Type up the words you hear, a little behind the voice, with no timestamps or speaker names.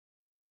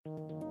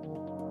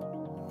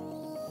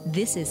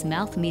This is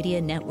Mouth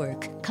Media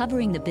Network,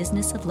 covering the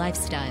business of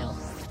lifestyle.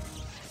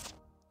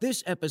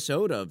 This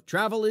episode of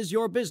Travel is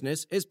Your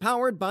Business is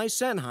powered by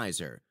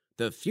Sennheiser,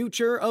 the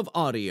future of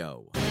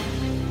audio.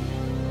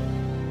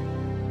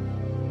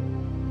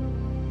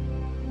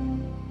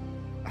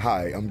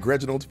 Hi, I'm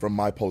Reginald from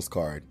My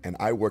Postcard, and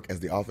I work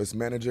as the office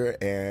manager.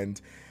 And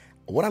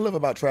what I love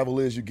about travel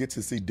is you get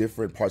to see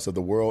different parts of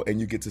the world, and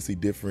you get to see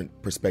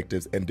different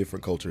perspectives and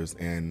different cultures,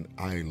 and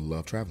I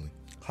love traveling.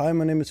 Hi,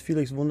 my name is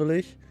Felix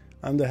Wunderlich.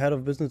 I'm the head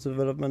of business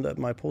development at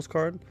My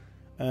Postcard.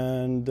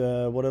 And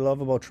what I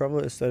love about travel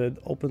is that it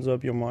opens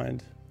up your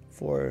mind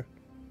for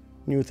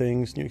new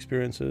things, new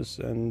experiences,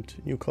 and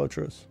new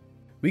cultures.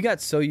 We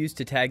got so used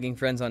to tagging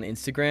friends on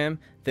Instagram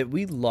that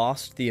we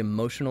lost the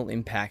emotional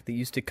impact that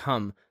used to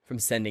come from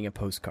sending a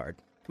postcard.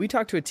 We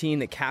talked to a team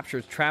that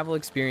captures travel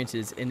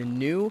experiences in a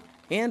new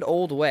and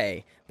old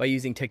way by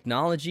using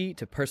technology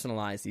to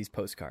personalize these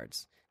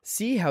postcards.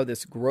 See how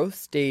this growth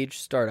stage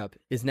startup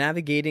is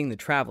navigating the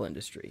travel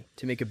industry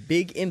to make a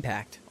big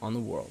impact on the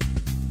world.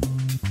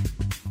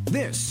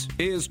 This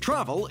is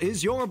Travel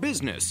is Your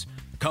Business,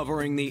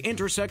 covering the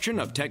intersection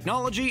of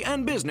technology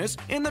and business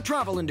in the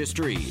travel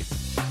industry.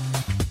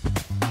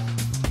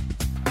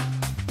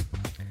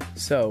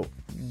 So,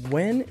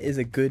 when is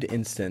a good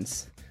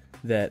instance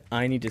that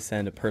I need to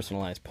send a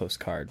personalized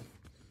postcard?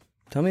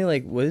 Tell me,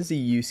 what is the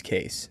use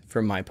case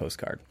for My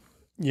Postcard?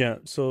 Yeah,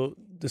 so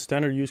the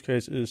standard use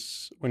case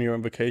is when you're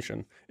on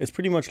vacation. It's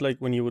pretty much like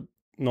when you would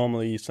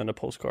normally send a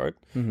postcard,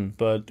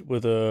 but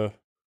with a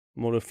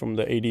motive from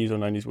the 80s or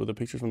 90s, with the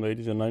pictures from the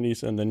 80s and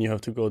 90s, and then you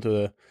have to go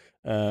to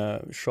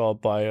the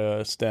shop, buy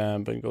a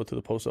stamp, and go to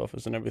the post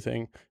office and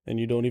everything, and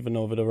you don't even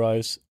know if it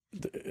arrives,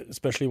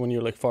 especially when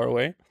you're far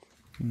away.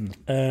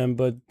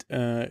 But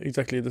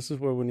exactly, this is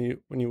where when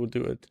you would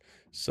do it.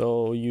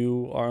 So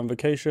you are on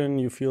vacation,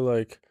 you feel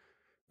like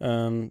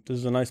this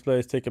is a nice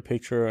place, take a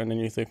picture, and then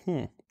you think,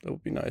 that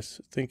would be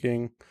nice.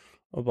 Thinking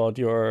about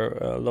your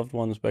loved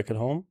ones back at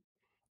home,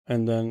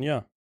 and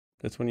then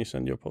that's when you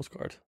send your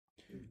postcard.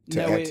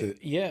 To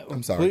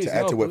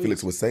add to what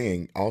Felix was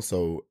saying,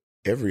 also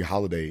every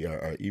holiday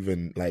or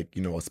even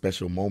a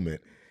special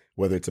moment,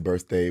 whether it's a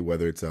birthday,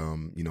 whether it's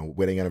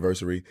wedding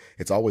anniversary,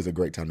 it's always a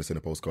great time to send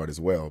a postcard as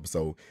well.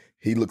 So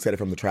he looks at it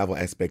from the travel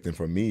aspect, and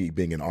for me,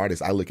 being an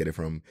artist, I look at it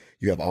from,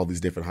 you have all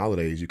these different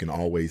holidays. You can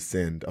always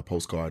send a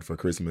postcard for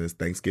Christmas,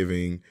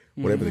 Thanksgiving,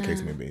 whatever the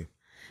case may be.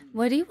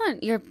 What do you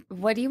want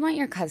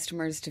your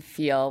customers to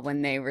feel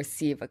when they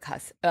receive a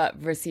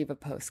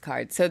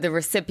postcard? So the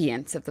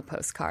recipients of the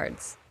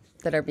postcards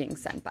that are being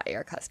sent by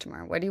your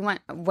customer, what do you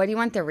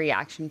want their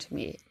reaction to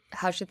be?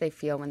 How should they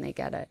feel when they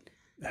get it?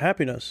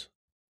 Happiness,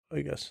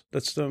 I guess.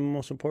 That's the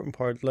most important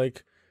part.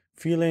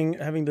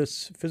 Having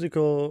this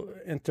physical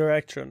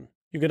interaction.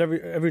 You get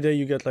every day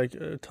you get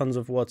tons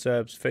of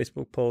WhatsApps,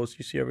 Facebook posts,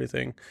 you see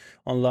everything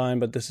online,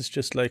 but this is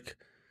just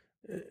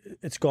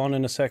it's gone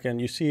in a second.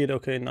 You see it,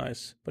 okay,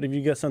 nice. But if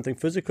you get something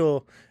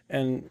physical,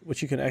 and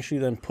which you can actually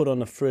then put on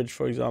the fridge,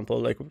 for example,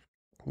 like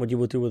what you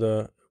would do with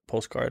a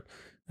postcard,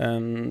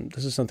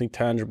 this is something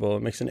tangible.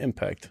 It makes an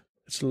impact.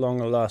 It's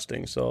longer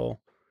lasting. So,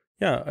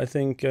 I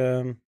think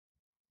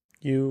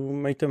you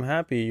make them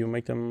happy. You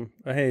make them,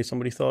 hey,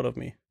 somebody thought of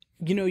me.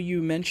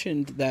 You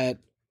mentioned that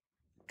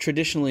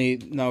traditionally,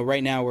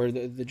 right now, we're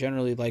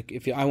generally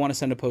if I want to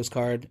send a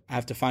postcard, I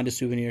have to find a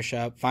souvenir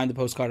shop, find the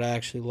postcard I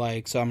actually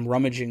like. So I'm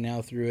rummaging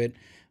now through it.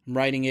 I'm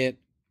writing it.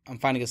 I'm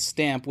finding a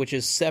stamp, which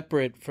is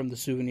separate from the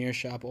souvenir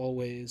shop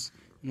always,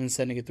 and then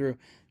sending it through.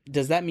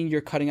 Does that mean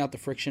you're cutting out the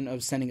friction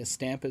of sending a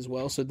stamp as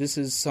well? So this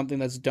is something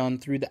that's done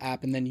through the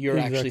app, and then you're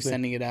actually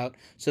sending it out.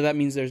 So that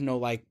means there's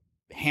no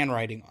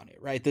handwriting on it,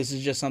 right? This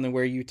is just something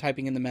where you're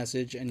typing in the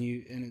message and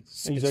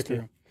it's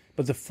through.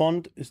 But the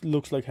font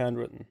looks like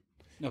handwritten.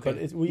 Okay,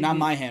 but not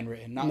my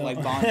handwritten, not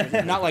like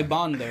Bond, not like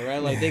Bond though,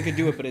 right? They could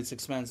do it, but it's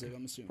expensive.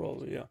 I'm assuming.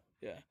 Probably, yeah.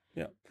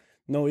 Yeah.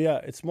 No,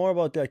 it's more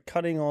about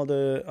cutting all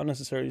the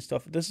unnecessary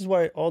stuff. This is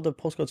why all the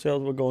postcard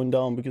sales were going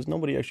down, because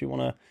nobody actually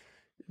want to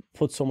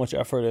put so much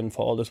effort in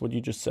for all this. What you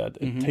just said,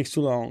 it takes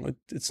too long.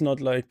 It's not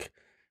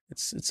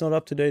it's not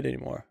up to date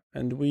anymore,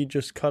 and we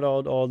just cut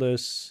out all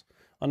this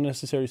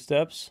unnecessary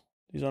steps.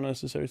 These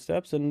unnecessary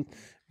steps, and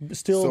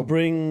still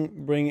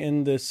bring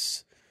in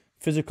this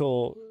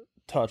physical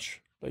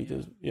touch.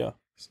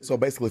 So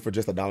basically, for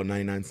just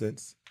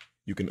 $1.99,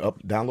 you can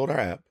download our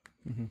app,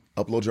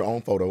 upload your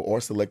own photo,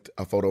 or select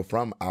a photo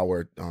from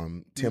our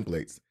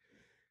templates.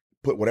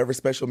 Put whatever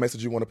special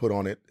message you want to put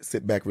on it.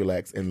 Sit back,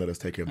 relax, and let us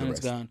take care of the rest.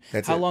 It's gone.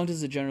 How long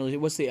does it generally?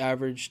 What's the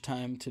average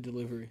time to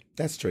delivery?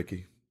 That's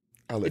tricky.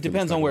 It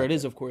depends on where it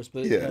is, of course,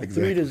 but exactly.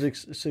 3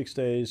 to 6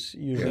 days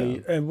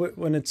usually. And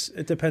when it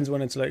depends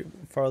when it's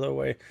farther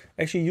away.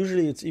 Actually,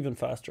 usually it's even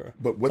faster.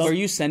 But are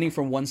you sending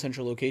from one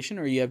central location,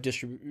 or you have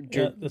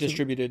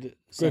distributed?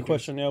 Great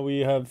question. Yeah,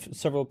 we have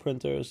several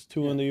printers,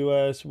 2 in the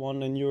US,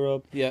 1 in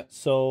Europe. Yeah.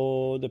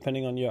 So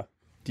depending on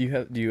Do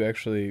you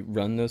actually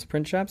run those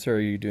print shops, or are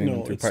you doing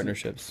them through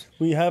partnerships?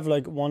 We have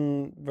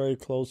one very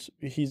close.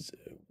 He's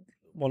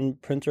one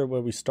printer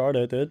where we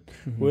started it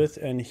with,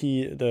 and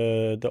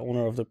the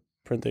owner of the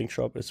printing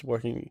shop is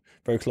working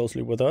very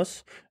closely with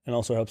us and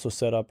also helps us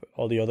set up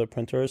all the other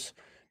printers.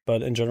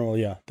 But in general,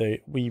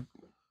 we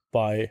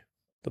buy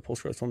the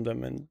postcards from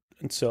them and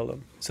sell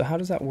them. So how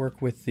does that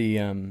work with the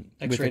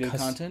X-rated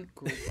content?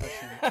 Great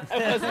question.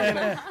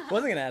 I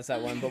wasn't gonna ask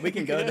that one, but we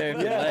can go there.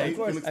 Of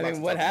course. I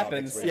mean, what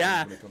happens?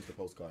 Yeah. When it comes to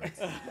postcards,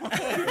 he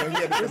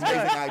had this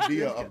amazing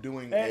idea of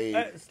doing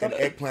an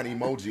eggplant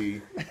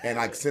emoji and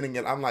like sending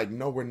it. I'm like,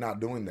 no, we're not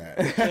doing that.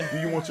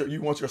 you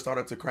want your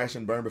startup to crash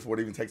and burn before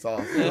it even takes off?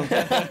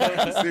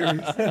 I'm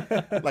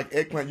serious. Like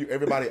eggplant,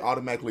 everybody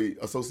automatically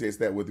associates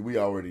that with we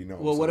already know.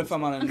 Well, what if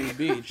I'm on a new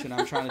beach and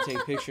I'm trying to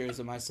take pictures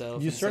of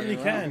myself? You certainly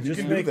can. You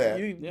can do that.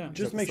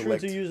 Just make sure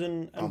to use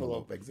an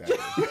envelope. Exactly.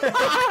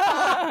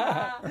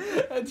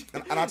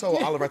 and I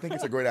told Oliver, I think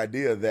it's a great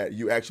idea that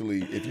you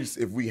actually,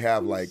 if we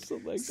have like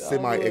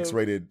semi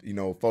X-rated,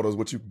 photos,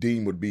 what you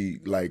deem would be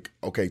like,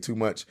 okay, too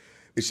much,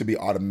 it should be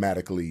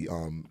automatically,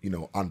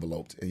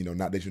 enveloped, and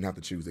not that you have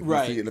to choose it.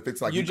 Right. And if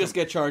it's like you just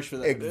get charged for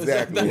that.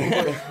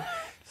 Exactly.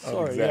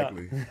 Sorry.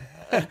 Exactly.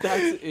 Yeah.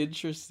 That's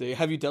interesting.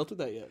 Have you dealt with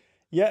that yet?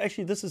 Yeah,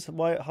 actually, this is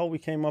how we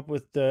came up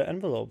with the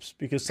envelopes,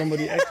 because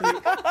somebody actually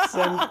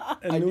sent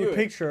a new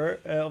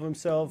picture of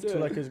himself to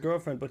like his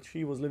girlfriend, but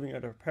she was living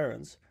at her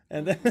parents,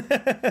 and then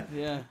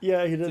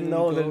he didn't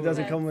know that it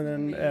doesn't come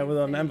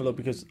without an envelope,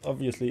 because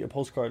obviously a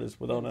postcard is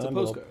without an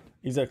envelope. Postcard.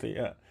 Exactly,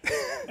 yeah.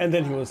 And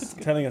then he was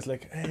telling us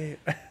like, "Hey,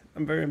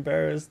 I'm very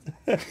embarrassed."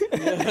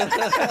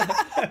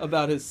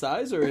 About his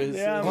size or his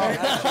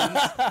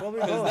actions?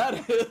 Probably both.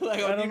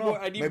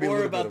 I need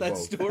more about that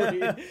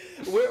story.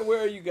 Where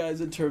are you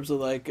guys in terms of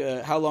like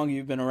how long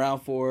you've been around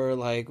for?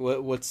 Like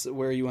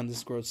where are you on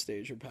this growth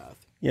stage or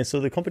path? Yeah, so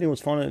the company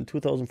was founded in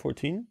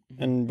 2014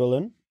 in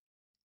Berlin,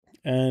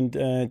 and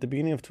at the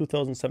beginning of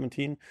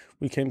 2017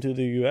 we came to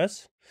the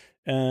US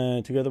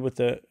together with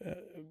the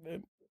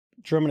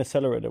German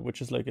Accelerator, which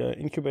is like an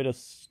incubator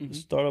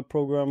startup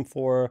program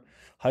for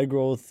high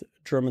growth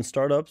German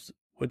startups,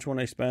 which want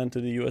to expand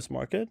to the US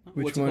market.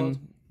 Which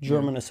one?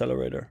 German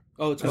Accelerator.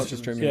 Oh, it's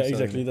just German. Yeah,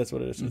 exactly. That's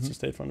what it is. It's a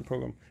state-funded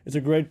program. It's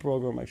a great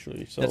program,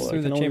 actually. So that's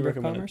through the Chamber of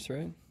Commerce,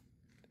 right?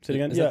 Say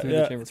it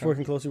again. It's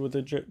working closely with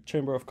the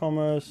Chamber of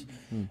Commerce,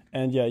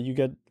 and you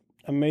get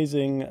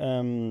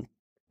amazing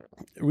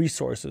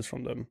resources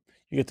from them.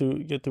 You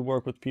get to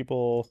work with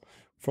people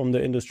from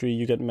the industry.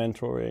 You get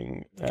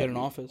mentoring. Get an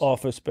office.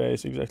 Office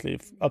space, exactly.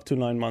 Up to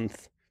 9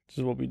 months. This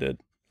is what we did.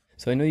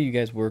 So I know you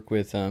guys work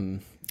with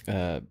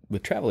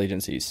travel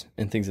agencies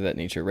and things of that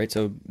nature, right?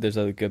 So there's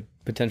a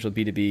potential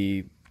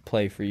B2B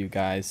play for you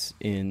guys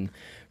in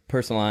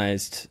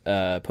personalized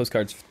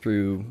postcards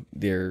through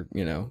their,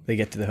 they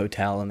get to the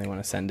hotel and they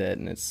want to send it,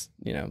 and it's,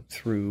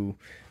 through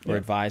or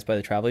advised by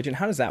the travel agent.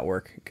 How does that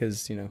work?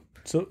 Because,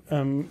 So,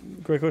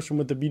 great question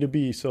with the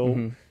B2B.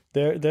 So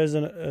there's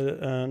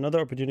another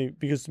opportunity,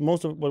 because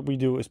most of what we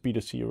do is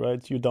B2C,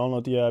 right? You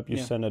download the app, you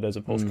send it as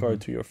a postcard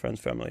to your friend's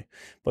family.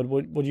 But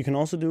what you can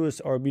also do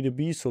is our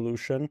B2B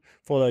solution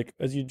for, like,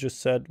 as you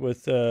just said,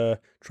 with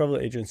travel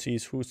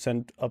agencies who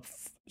send out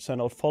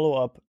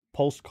follow-up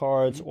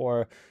postcards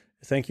or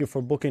thank you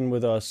for booking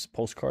with us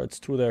postcards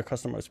to their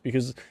customers,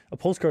 because a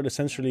postcard is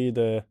essentially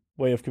the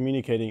way of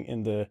communicating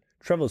in the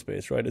travel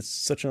space, right? It's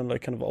such a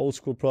kind of old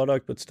school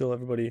product, but still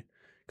everybody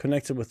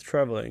connects it with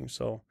traveling.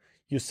 So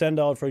you send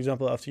out, for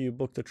example, after you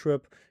book the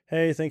trip,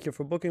 hey, thank you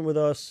for booking with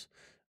us.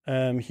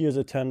 Here's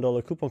a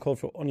 $10 coupon code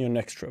on your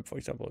next trip, for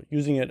example,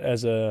 using it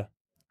as a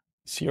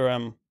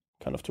CRM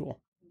kind of tool.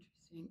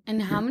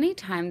 And how many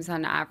times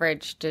on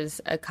average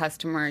does a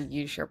customer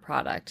use your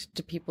product?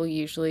 Do people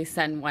usually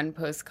send one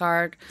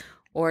postcard,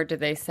 or do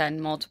they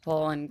send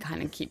multiple and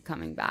kind of keep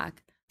coming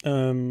back?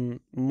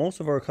 Most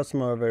of our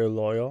customers are very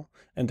loyal,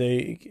 and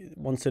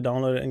once they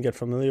download it and get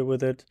familiar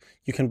with it,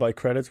 you can buy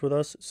credits with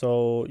us.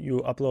 So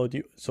you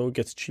upload, so it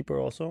gets cheaper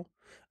also,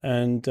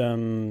 and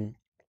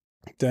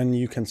then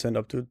you can send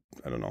up to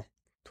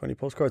 20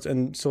 postcards,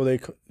 and so they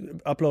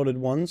upload it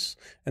once,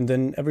 and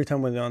then every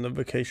time when they're on the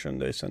vacation,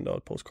 they send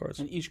out postcards.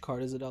 And each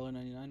card is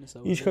 $1.99. Is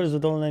that each card is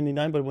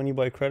 $1.99, but when you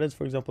buy credits,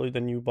 for example,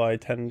 then you buy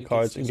 10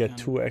 cards and get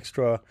 2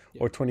 extra,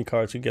 or 20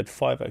 cards, you get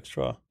 5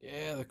 extra.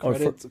 Yeah, the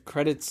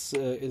credits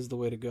is the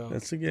way to go.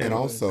 That's the game. And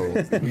also,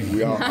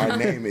 our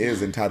name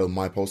is entitled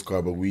My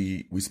Postcard, but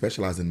we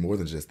specialize in more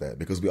than just that,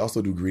 because we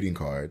also do greeting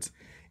cards.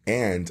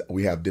 And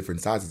we have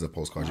different sizes of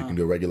postcards. You can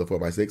do a regular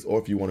 4x6,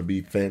 or if you want to be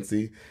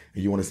fancy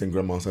and you want to send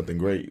grandma something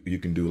great, you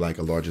can do like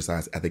a larger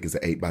size. I think it's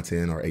an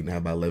 8x10 or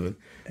 8.5 by 11.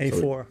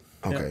 A4.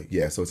 Okay,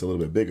 yeah. So it's a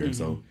little bit bigger,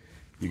 so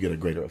you get a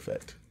greater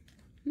effect.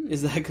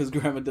 Is that because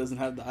grandma doesn't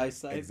have the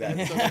eyesight?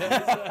 Exactly.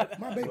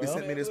 My baby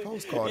sent me this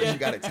postcard and she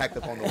got it tacked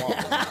up on the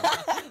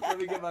wall. Let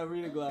me get my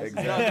reading glasses.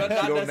 Exactly.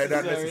 Not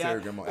necessary.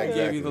 I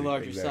gave you the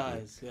larger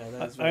size. Yeah,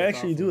 that's I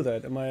actually do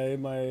that, and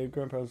my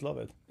grandparents love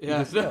it.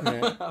 Yeah,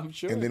 I'm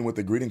sure. And then with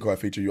the greeting card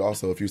feature, you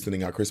also, if you're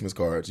sending out Christmas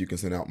cards, you can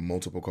send out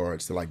multiple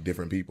cards to like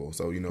different people.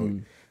 So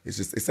it's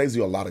just, it saves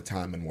you a lot of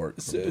time and work.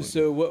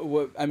 So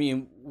what I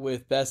mean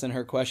with Bess and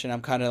her question,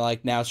 I'm kind of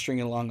like now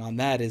stringing along on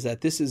that, is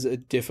that this is a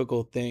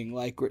difficult thing,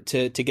 like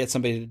to get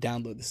somebody to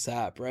download this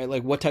app, right?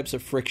 Like what types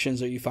of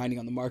frictions are you finding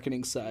on the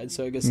marketing side?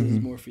 So I guess this is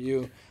more for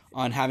you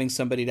on having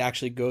somebody to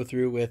actually go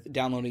through with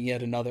downloading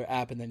yet another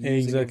app and then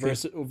using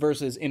it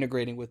versus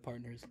integrating with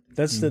partners.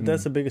 That's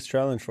the biggest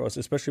challenge for us,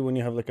 especially when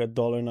you have like a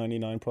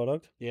 $1.99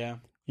 product. Yeah.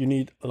 You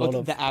need a lot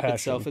of the app passion.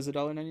 itself is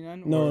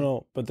 $1.99?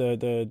 No, but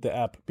the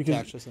app,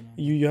 because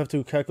you have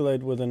to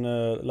calculate within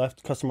a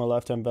customer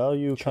lifetime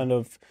value, kind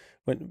of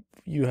when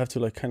you have to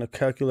like kind of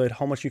calculate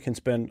how much you can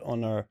spend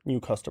on a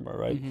new customer,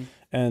 right?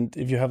 And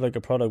if you have like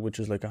a product which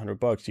is like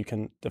 $100, you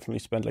can definitely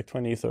spend like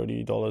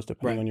 $20-$30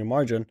 depending on your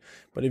margin.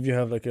 But if you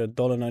have like a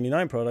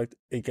 $1.99 product,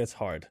 it gets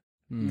hard.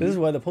 This is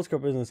why the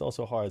postcard business is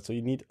also hard. So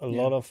you need a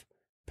lot of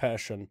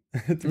passion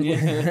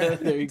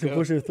to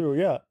push it through.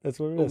 Yeah, that's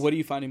what it is. What are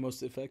you finding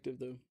most effective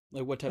though?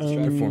 Like what type of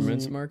strategy?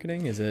 Performance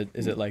marketing? Is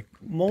it like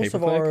most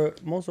of our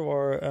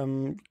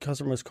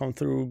customers come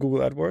through Google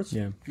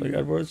AdWords, like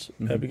AdWords,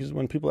 because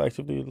when people are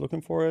actively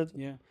looking for it.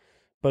 Yeah.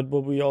 But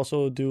what we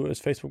also do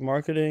is Facebook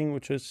marketing,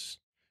 which is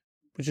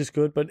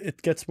good, but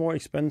it gets more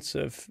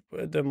expensive.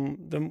 The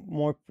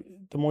more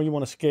you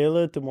want to scale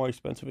it, the more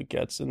expensive it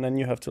gets, and then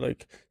you have to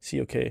like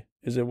see, okay,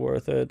 is it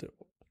worth it?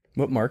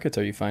 What markets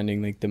are you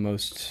finding like the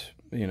most,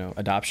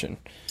 adoption?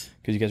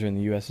 Because you guys are in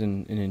the U.S.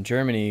 and in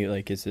Germany.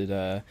 Like, is it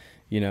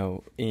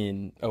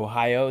in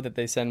Ohio that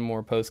they send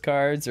more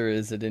postcards, or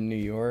is it in New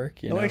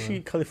York?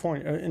 Actually,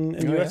 California. In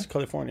the U.S.,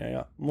 California.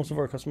 Yeah, most of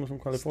our customers from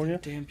California.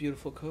 It's a damn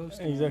beautiful coast.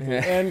 Exactly,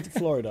 and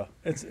Florida.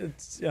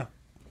 It's yeah.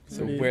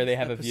 So where they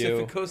have a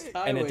view,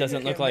 and it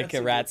doesn't look like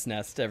a rat's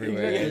nest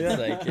everywhere.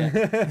 Exactly.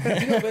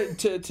 It's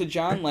but to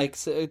John, like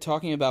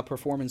talking about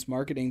performance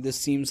marketing, this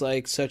seems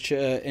like such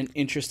an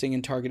interesting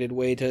and targeted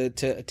way to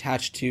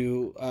attach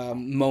to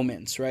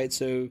moments, right?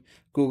 So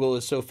Google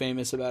is so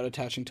famous about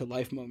attaching to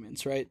life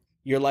moments, right?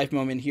 Your life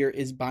moment here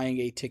is buying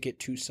a ticket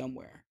to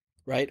somewhere,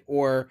 right?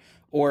 Or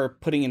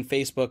putting in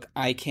Facebook,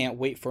 I can't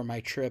wait for my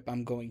trip,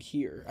 I'm going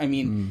here. I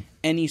mean,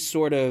 any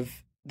sort of.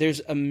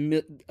 There's a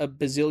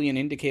bazillion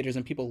indicators,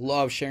 and people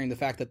love sharing the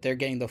fact that they're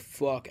getting the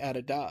fuck out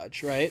of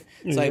Dodge, right?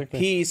 It's like,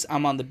 peace,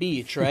 I'm on the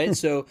beach, right?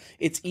 So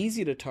it's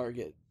easy to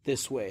target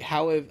this way.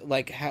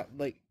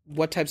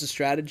 What types of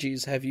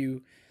strategies have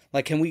you,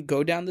 like, can we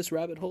go down this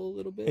rabbit hole a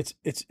little bit?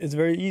 It's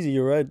very easy,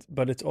 you're right,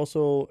 but it's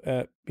also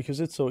because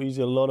it's so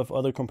easy, a lot of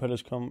other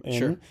competitors come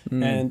in,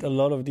 and a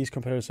lot of these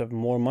competitors have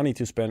more money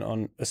to spend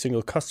on a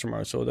single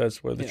customer, so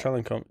that's where the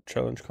challenge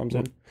comes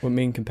in. What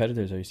main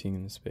competitors are you seeing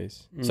in this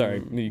space?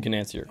 Sorry, you can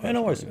answer your question.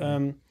 No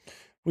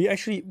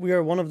worries. We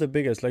are one of the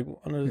biggest, like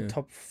one of the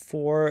top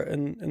 4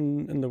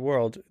 in the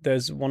world.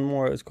 There's one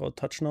more, it's called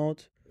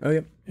TouchNote. Oh,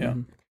 yeah. Yeah.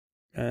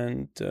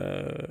 And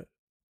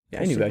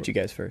I knew about you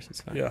guys first.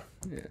 It's fine. Yeah.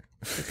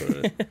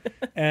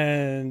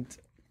 And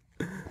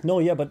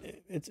but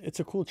it's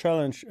a cool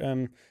challenge.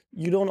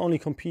 You don't only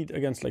compete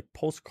against like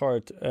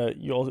postcard.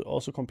 You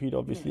also compete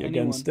obviously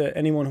against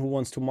anyone who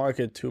wants to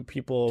market to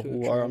people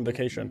who are on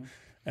vacation.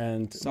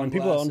 And when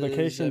people are on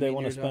vacation, they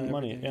want to spend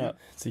money. Yeah,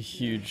 it's a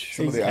huge.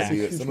 Some of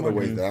the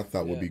ways that I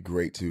thought would be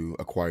great to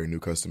acquire new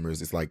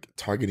customers is like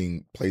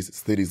targeting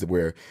cities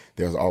where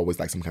there's always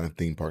like some kind of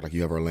theme park. Like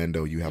you have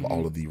Orlando, you have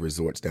all of the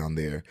resorts down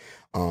there.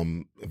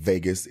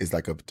 Vegas is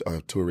like a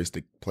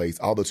touristic place.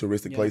 All the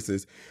touristic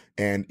places,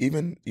 and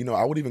even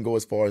I would even go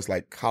as far as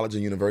like college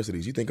and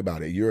universities. You think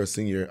about it. You're a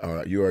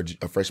senior. You're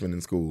a freshman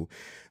in school.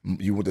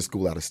 You went to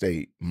school out of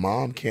state.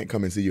 Mom can't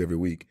come and see you every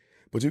week.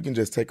 But you can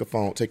just take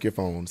your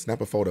phone,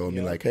 snap a photo, and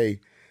be like, hey,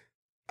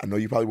 I know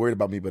you're probably worried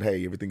about me, but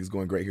hey, everything is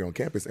going great here on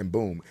campus, and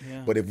boom.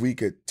 Yeah. But if we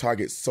could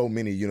target so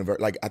many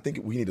I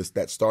think we need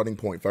that starting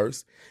point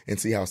first and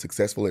see how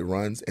successful it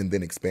runs and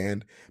then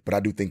expand. But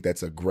I do think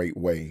that's a great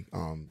way.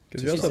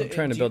 Because you're also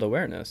trying to build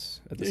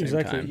awareness at the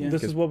same time. Yeah.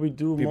 This is what we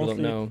do people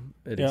mostly. Don't know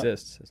it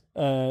exists.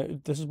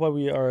 This is why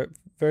we are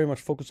very much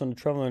focused on the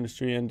travel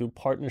industry and do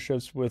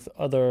partnerships with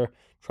other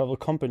travel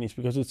companies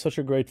because it's such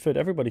a great fit.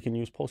 Everybody can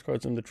use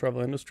postcards in the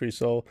travel industry.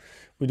 So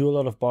we do a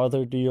lot of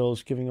barter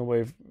deals, giving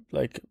away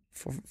like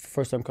for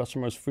first-time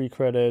customers free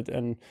credit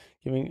and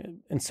giving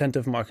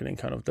incentive marketing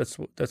kind of. That's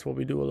what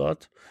we do a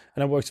lot.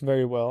 And it works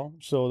very well.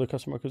 So the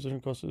customer acquisition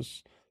cost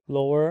is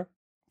lower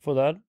for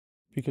that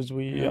because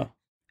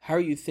How are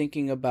you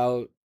thinking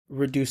about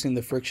reducing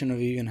the friction of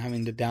even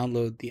having to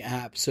download the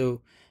app?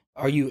 So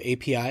are you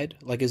API'd?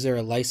 Like, is there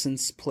a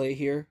license play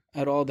here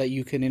at all that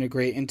you can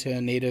integrate into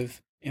a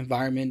native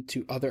environment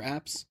to other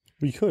apps?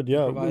 We could,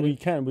 yeah, we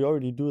can. We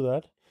already do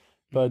that,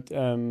 but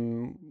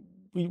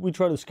we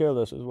try to scale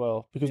this as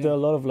well because there are a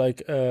lot of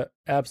like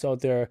apps out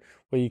there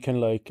where you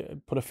can like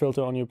put a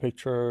filter on your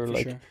picture,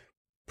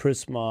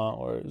 Prisma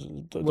or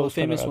the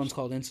famous one's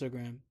called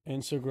Instagram.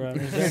 Exactly.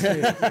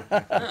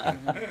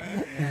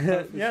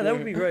 Yeah, that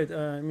would be great.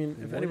 I mean,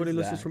 if anybody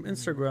listens from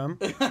Instagram,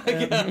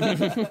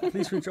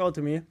 please reach out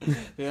to me.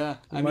 Yeah,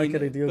 I might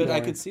get a deal. But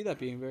going. I could see that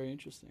being very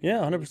interesting. Yeah,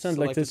 100%.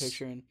 Like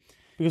this.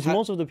 Because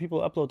most of the people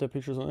upload their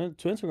pictures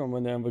to Instagram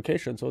when they're on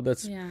vacation. So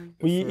that's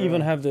we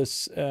even have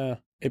this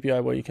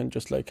API where you can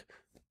just like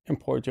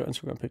import your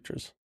Instagram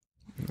pictures.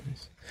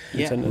 Nice.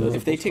 Yeah,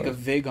 if they take a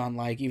vig on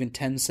like even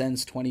 10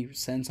 cents, 20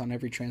 cents on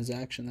every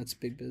transaction, that's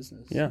big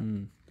business. Yeah,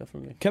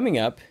 definitely. Coming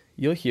up,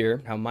 you'll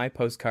hear how my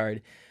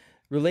postcard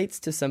relates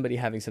to somebody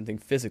having something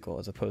physical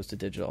as opposed to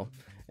digital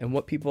and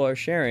what people are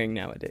sharing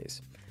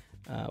nowadays.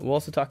 We'll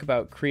also talk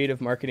about creative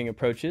marketing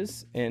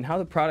approaches and how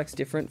the product's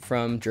different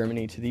from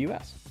Germany to the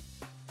US.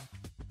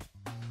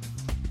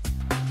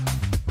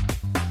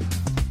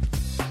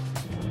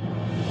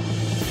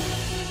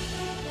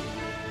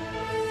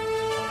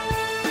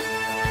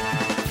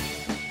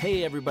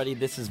 Hey everybody,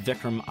 this is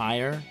Vikram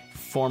Iyer,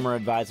 former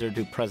advisor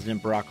to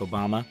President Barack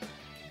Obama.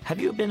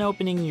 Have you been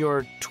opening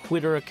your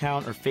Twitter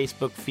account or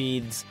Facebook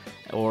feeds,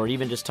 or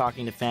even just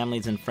talking to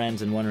families and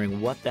friends and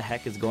wondering what the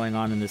heck is going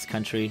on in this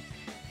country?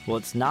 Well,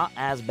 it's not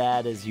as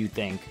bad as you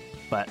think,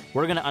 but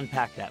we're going to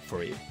unpack that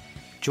for you.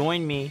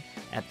 Join me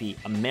at the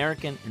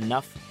American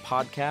Enough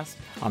podcast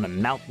on the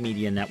Mouth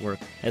Media Network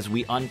as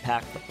we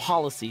unpack the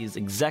policies,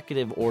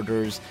 executive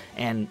orders,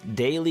 and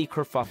daily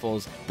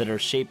kerfuffles that are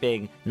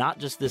shaping not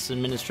just this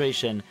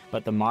administration,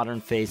 but the modern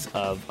face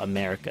of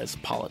America's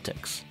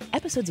politics.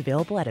 Episodes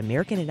available at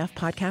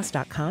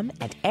AmericanEnoughPodcast.com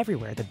and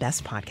everywhere the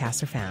best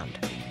podcasts are found.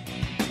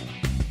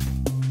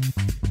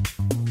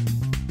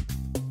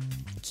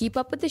 Keep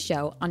up with the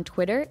show on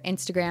Twitter,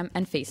 Instagram,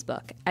 and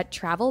Facebook at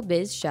Travel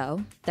Biz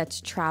Show.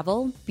 That's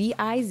Travel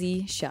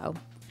BIZ Show.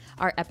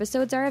 Our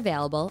episodes are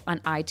available on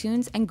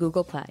iTunes and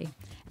Google Play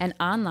and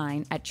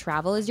online at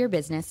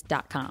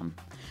travelisyourbusiness.com.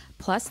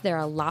 Plus, there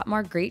are a lot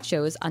more great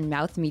shows on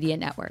Mouth Media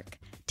Network.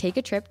 Take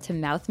a trip to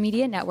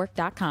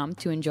mouthmedianetwork.com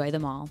to enjoy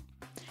them all.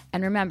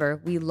 And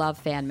remember, we love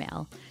fan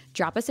mail.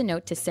 Drop us a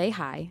note to say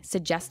hi,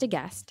 suggest a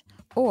guest,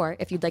 or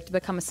if you'd like to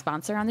become a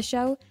sponsor on the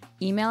show,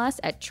 email us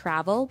at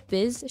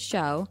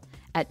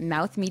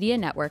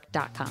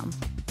travelbizshow@mouthmedianetwork.com.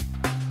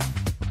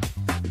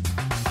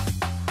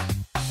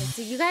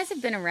 So you guys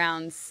have been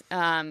around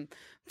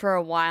for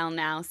a while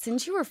now.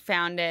 Since you were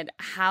founded,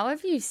 how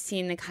have you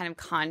seen the kind of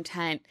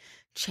content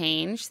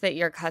change that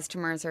your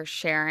customers are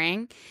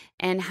sharing?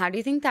 And how do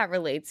you think that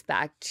relates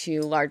back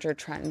to larger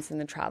trends in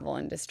the travel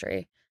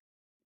industry?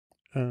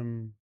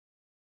 I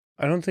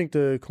don't think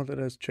the content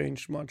has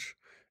changed much.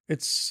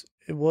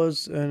 It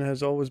was and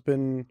has always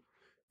been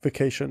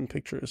vacation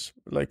pictures.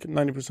 Like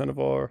 90% of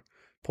our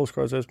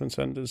postcards has been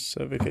sent as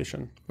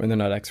vacation. When they're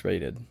not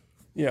X-rated.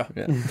 Yeah.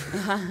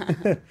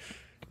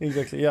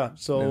 Exactly, yeah.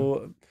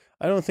 So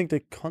I don't think the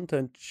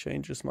content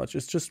changes much.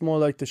 It's just more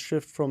like the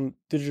shift from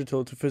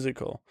digital to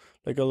physical.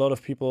 Like a lot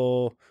of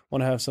people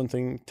want to have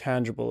something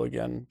tangible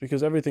again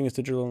because everything is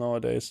digital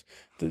nowadays.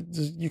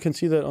 You can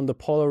see that on the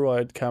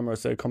Polaroid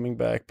cameras that are coming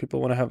back.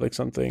 People want to have like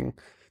something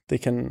they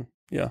can,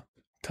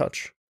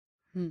 touch.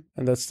 And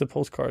that's the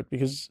postcard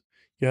because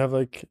you have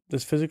like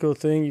this physical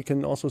thing. You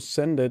can also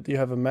send it. You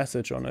have a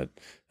message on it.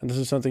 And this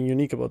is something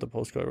unique about the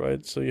postcard,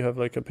 right? So you have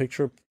like a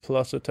picture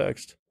plus a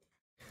text.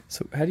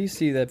 So how do you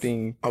see that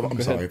being?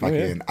 I'm sorry if I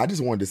can. I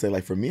just wanted to say,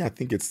 like, for me, I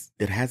think it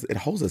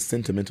holds a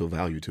sentimental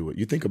value to it.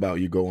 You think about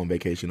you go on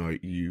vacation or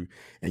you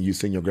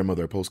send your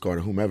grandmother a postcard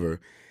or whomever.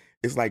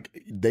 It's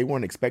like they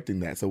weren't expecting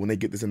that. So when they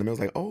get this in the mail,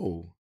 it's like,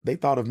 oh, they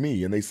thought of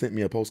me and they sent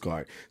me a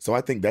postcard. So I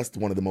think that's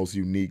one of the most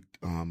unique,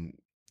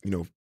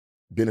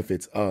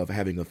 benefits of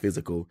having a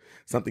physical,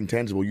 something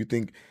tangible. You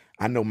think,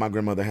 I know my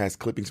grandmother has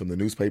clippings from the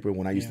newspaper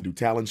when I used to do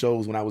talent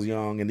shows when I was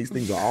young, and these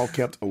things are all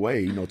kept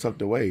away,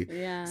 tucked away.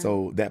 Yeah.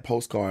 So that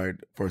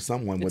postcard for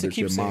someone, whether it's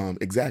your mom,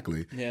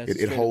 exactly,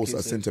 it holds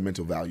a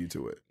sentimental value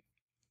to it.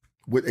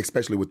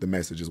 Especially with the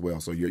message as well.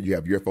 So you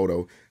have your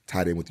photo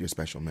tied in with your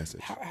special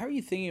message. How are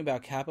you thinking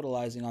about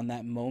capitalizing on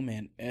that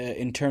moment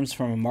in terms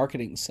from a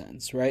marketing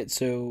sense, right?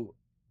 So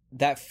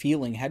that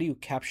feeling, how do you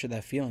capture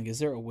that feeling? Is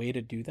there a way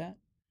to do that?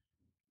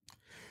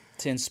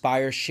 To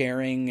inspire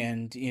sharing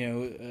and,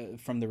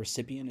 from the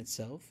recipient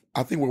itself?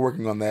 I think we're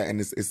working on that. And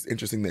it's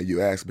interesting that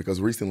you ask because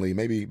recently,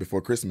 maybe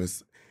before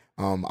Christmas,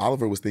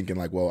 Oliver was thinking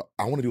like, well,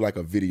 I want to do like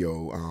a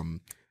video.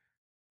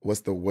 What's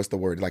the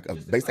word? Like a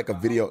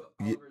video.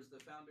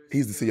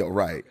 He's the CEO,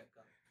 right? Okay.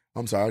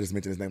 I'm sorry, I just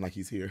mentioned his name like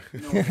he's here.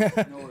 No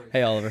worries.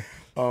 Hey, Oliver.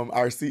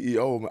 Our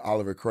CEO,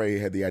 Oliver Cray,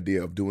 had the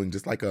idea of doing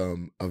just like a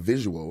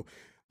visual.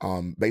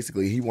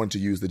 Basically, he wanted to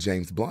use the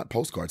James Blunt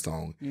postcard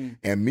song.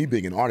 And me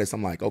being an artist,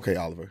 I'm like, okay,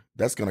 Oliver,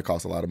 that's going to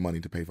cost a lot of money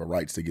to pay for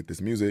rights to get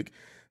this music.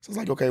 So I was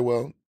like, okay,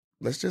 well,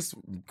 let's just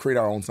create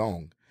our own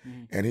song.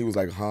 And he was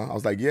like, huh? I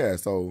was like, yeah.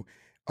 So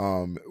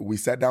we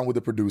sat down with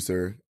the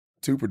producer,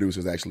 two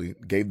producers actually,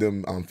 gave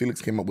them,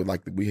 Felix came up with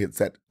we had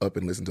sat up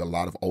and listened to a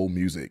lot of old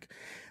music,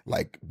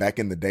 like back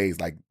in the days,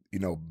 back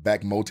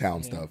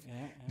Motown stuff.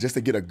 Yeah. just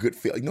to get a good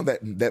feel. You know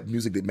that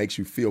music that makes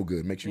you feel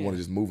good, makes you want to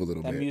just move a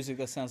little bit. That music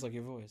that sounds like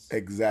your voice.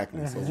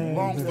 Exactly. So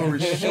long story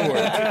short,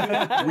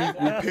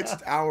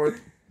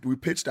 we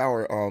pitched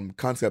our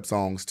concept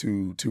songs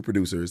to two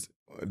producers.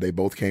 They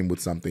both came with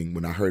something.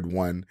 When I heard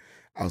one,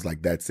 I was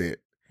like, that's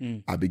it.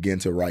 I began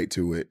to write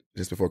to it.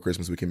 Just before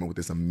Christmas, we came up with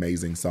this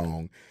amazing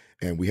song.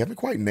 And we haven't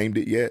quite named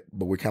it yet,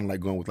 but we're kind of like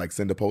going with like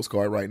Send a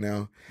Postcard right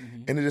now.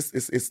 And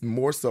it's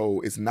more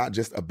so, it's not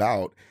just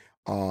about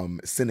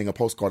sending a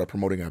postcard or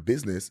promoting our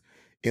business.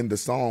 In the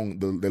song,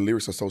 the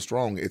lyrics are so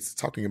strong. It's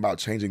talking about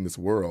changing this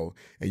world,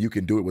 and you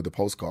can do it with a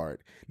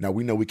postcard. Now,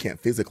 we know we can't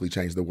physically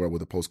change the world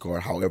with a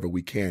postcard. However,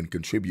 we can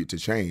contribute to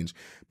change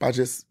by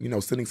just,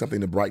 sending something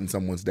to brighten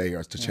someone's day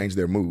or to change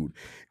their mood.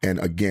 And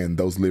again,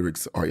 those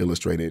lyrics are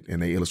illustrated,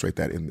 and they illustrate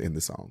that in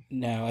the song.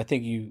 Now, I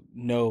think you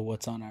know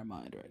what's on our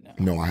mind right now.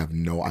 No, I have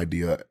no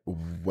idea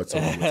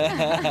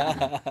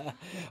whatsoever.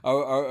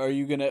 Are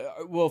you gonna?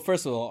 Well,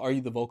 first of all, are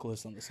you the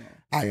vocalist on the song?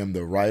 I am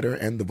the writer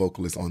and the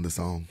vocalist on the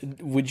song.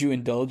 Would you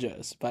indulge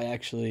us by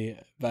actually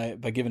by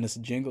giving us a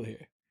jingle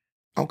here?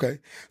 Okay,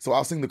 so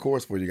I'll sing the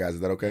chorus for you guys.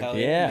 Is that okay?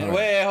 Yeah. Right.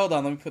 Wait, hold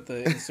on. Let me put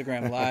the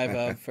Instagram live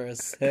up for a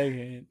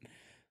second.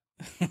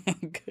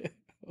 Okay.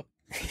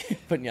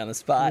 Putting you on the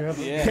spot.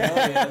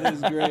 Yeah,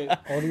 this is great.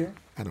 Audio?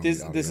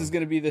 This is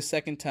going to be the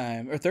second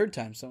time or third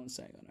time someone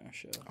sang on our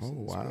show. So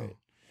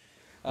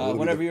wow.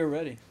 Whenever you're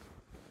ready.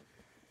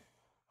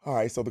 All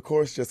right, so the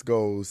chorus just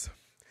goes,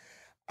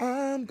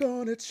 I'm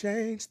gonna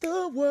change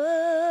the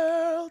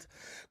world,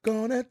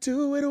 gonna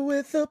do it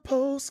with a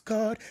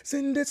postcard,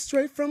 send it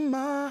straight from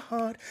my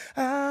heart.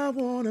 I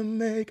wanna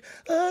make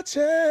a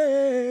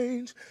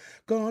change,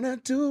 gonna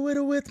do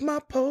it with my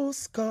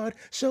postcard,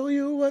 show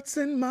you what's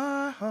in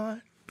my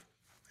heart.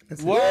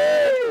 Whoa!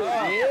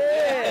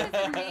 Yeah,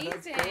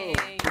 that's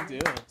amazing. Good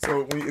deal.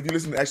 So if you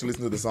listen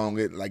to the song,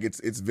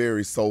 it's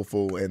very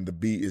soulful and the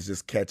beat is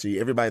just catchy.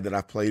 Everybody that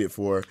I've played it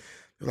for,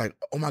 they're like,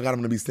 oh my God, I'm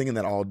going to be singing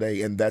that all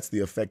day. And that's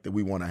the effect that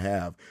we want to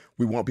have.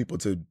 We want people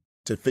to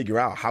figure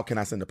out, how can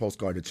I send a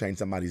postcard to change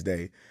somebody's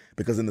day?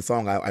 Because in the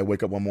song, I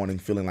wake up one morning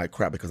feeling like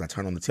crap because I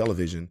turn on the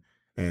television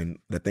and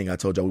the thing I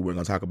told y'all we weren't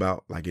going to talk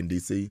about, like in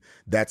DC,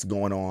 that's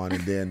going on.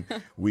 And then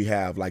we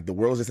have like the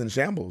world's just in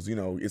shambles.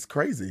 It's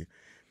crazy.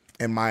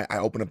 And I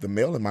opened up the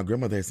mail and my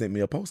grandmother had sent me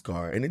a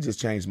postcard and it just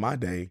changed my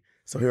day.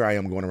 So here I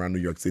am going around New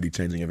York City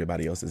changing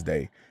everybody else's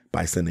day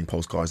by sending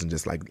postcards and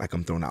just like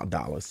I'm throwing out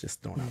dollars,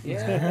 just throwing out.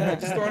 Yeah,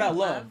 just throwing out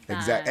love.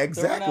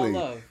 Exactly.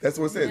 Love. That's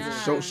what it says.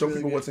 Yeah. Show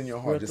people what's in your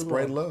heart. Just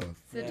spread love.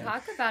 So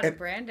talk about a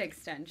brand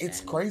extension.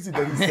 It's crazy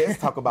that he says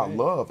talk about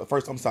love.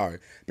 First, I'm sorry,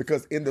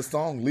 because in the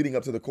song leading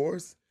up to the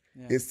chorus,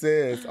 it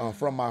says,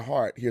 from my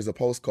heart, here's a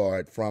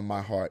postcard. From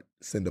my heart,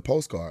 send a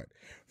postcard.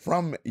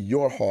 From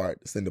your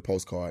heart, send a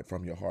postcard.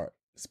 From your heart,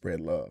 spread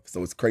love.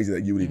 So it's crazy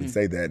that you would even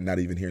say that, not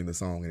even hearing the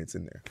song, and it's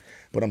in there.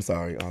 But I'm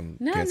sorry. No,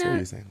 what were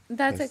you saying?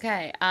 That's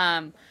okay.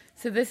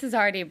 So this is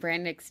already a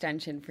brand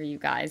extension for you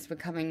guys,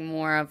 becoming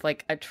more of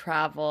like a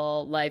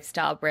travel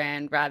lifestyle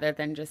brand rather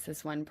than just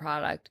this one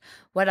product.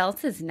 What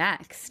else is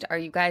next? Are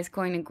you guys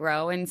going to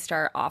grow and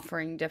start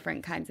offering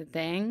different kinds of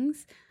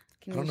things?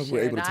 Can I don't know you if we're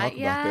share able to talk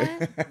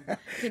yet? about that.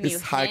 Can It's you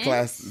high hint?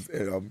 class,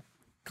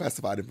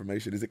 classified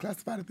information. Is it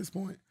classified at this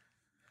point?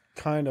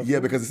 Kind of.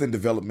 Yeah, because it's in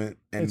development,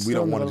 and It's we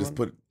still don't in want to just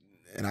put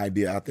an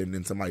idea out there and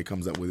then somebody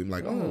comes up with it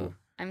like, oh.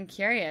 I'm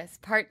curious.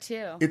 Part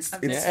 2. It's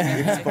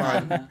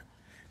fun.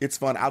 It's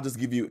fun. I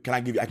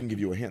can give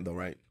you a hint though,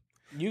 right?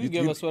 You can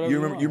give us whatever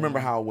you want. You remember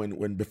how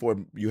when before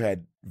you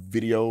had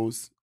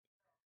videos,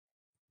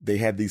 they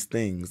had these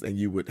things and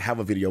you would have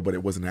a video, but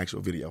it wasn't an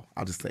actual video.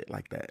 I'll just say it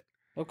like that.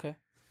 Okay.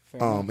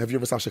 Have you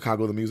ever saw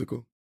Chicago the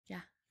musical? Yeah.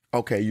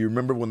 Okay, you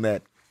remember when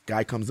that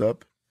guy comes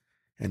up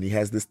and he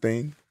has this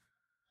thing?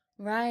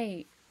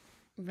 Right.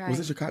 Was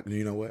it Chicago?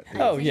 You know what?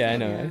 Oh yeah, I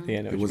know. I think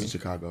I know. It wasn't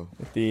Chicago.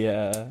 With the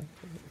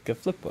like a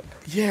flip book.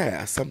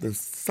 Yeah, something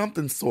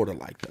sort of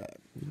like that.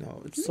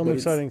 Some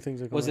exciting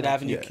things are going on. Was it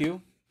Avenue Q?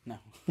 No.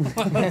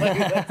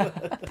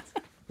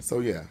 So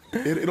yeah,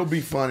 it'll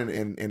be fun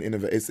and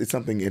it's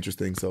something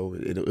interesting. So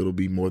it'll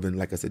be more than,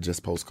 like I said,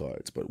 just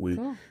postcards. But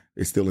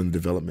it's still in the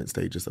development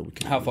stages, so we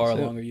can. How far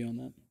along are you on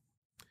that?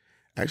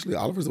 Actually,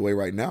 Oliver's away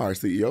right now. Our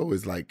CEO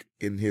is like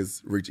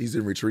he's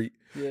in retreat.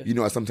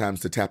 Yeah. Sometimes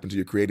to tap into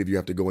your creative, you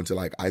have to go into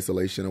like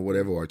isolation or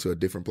whatever, or to a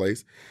different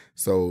place.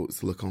 So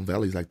Silicon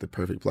Valley is like the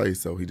perfect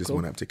place. So he just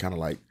went up to kind of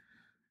like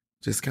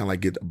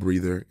get a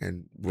breather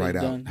and write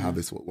out how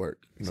this would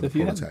work. So the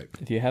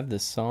if you have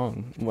this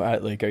song,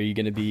 are you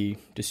going to be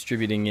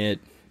distributing it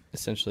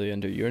essentially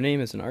under your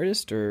name as an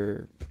artist,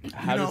 or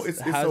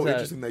it's so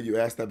interesting that you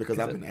asked that, because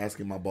I've been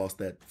asking my boss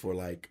that for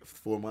like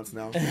 4 months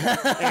now.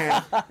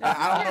 And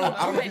I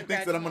don't know if he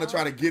thinks that I'm going to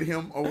try to get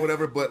him or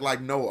whatever, but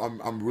like, no,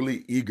 I'm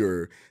really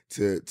eager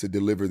to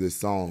deliver this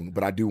song,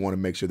 but I do want to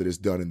make sure that it's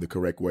done in the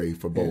correct way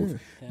for both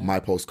my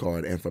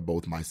postcard and for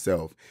both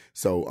myself.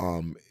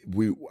 So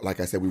we, like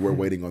I said, we were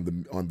waiting on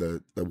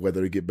the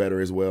weather to get better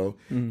as well,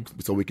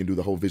 so we can do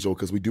the whole visual,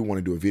 because we do want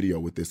to do a video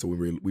with this. So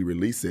when we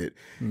release it,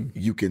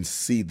 you can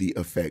see the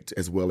effect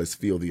as well as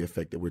feel the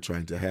effect that we're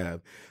trying to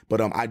have.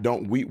 But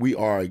we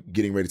are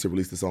getting ready to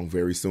release the song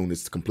very soon.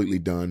 It's completely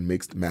done,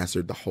 mixed,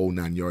 mastered, the whole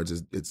 9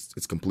 yards.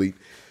 It's complete.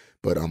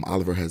 But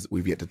Oliver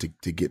we've yet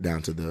to get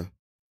down to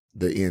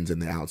the ins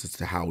and the outs as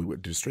to how we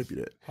would distribute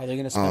it. Are they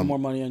going to spend more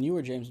money on you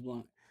or James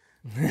Blunt?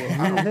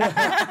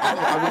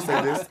 I will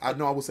say this. I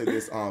will say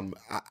this.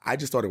 I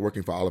just started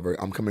working for Oliver.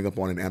 I'm coming up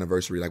on an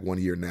anniversary, like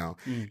 1 year now,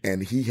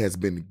 and he has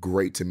been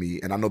great to me.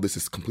 And I know this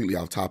is completely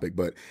off topic,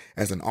 but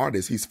as an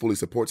artist, he fully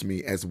supports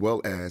me as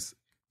well as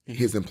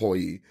his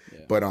employee.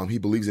 But he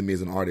believes in me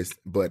as an artist.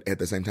 But at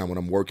the same time, when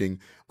I'm working,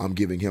 I'm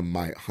giving him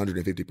my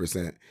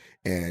 150%.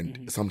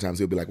 And sometimes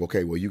he'll be like,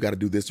 okay, well, you got to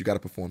do this. You got to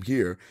perform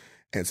here.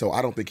 And so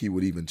I don't think he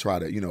would even try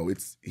to,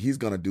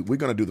 we're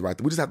going to do the right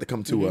thing. We just have to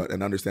come to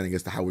an understanding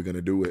as to how we're going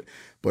to do it.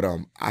 But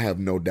I have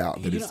no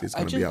doubt that it's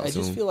going to be out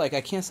soon. I just feel like I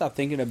can't stop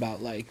thinking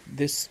about like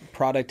this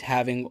product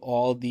having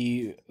all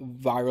the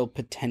viral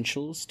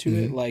potentials to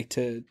it, like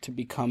to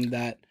become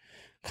that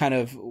kind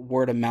of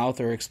word of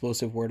mouth or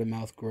explosive word of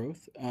mouth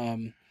growth.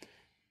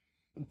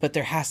 But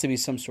there has to be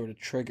some sort of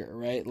trigger,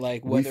 right?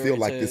 Like we feel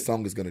like this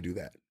song is going to do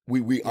that.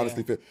 We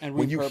honestly feel, and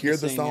when you hear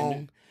the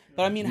song.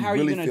 But I mean, how are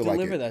you going to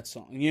deliver that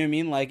song? You know what I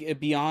mean? Like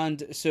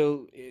beyond.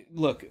 So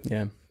look,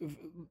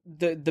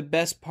 the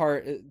best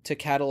part to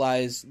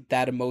catalyze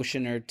that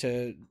emotion or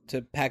to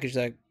package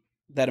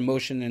that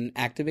emotion and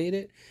activate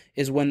it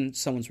is when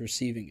someone's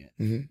receiving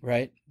it,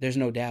 right? There's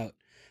no doubt.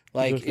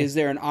 Like, is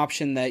there an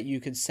option that you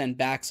could send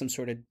back some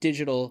sort of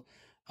digital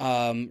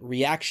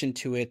reaction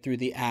to it through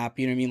the app?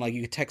 You know what I mean? Like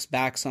you could text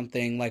back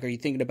something. Like, are you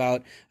thinking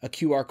about a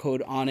QR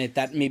code on it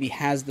that maybe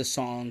has the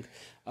song?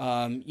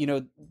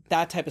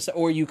 That type of stuff.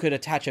 Or you could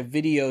attach a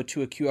video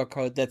to a QR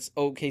code that's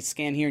okay,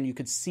 scan here and you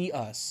could see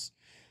us,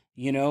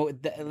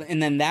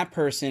 and then that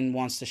person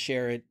wants to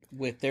share it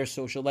with their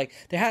social. Like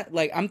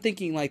I'm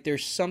thinking like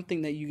there's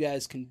something that you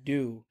guys can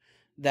do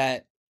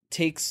that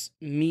takes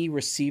me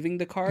receiving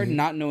the card,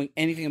 not knowing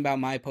anything about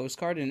my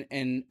postcard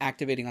and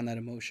activating on that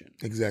emotion.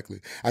 Exactly.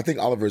 I think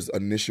Oliver's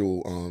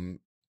initial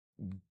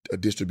a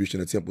distribution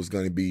attempt was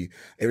going to be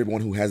everyone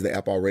who has the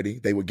app already,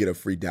 they would get a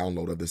free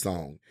download of the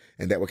song,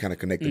 and that would kind of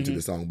connect them to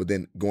the song. But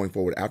then going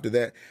forward after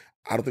that,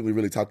 I don't think we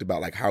really talked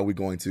about like how are we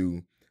going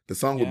to, the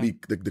song would be,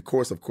 the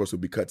course of course would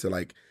be cut to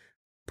like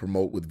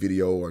promote with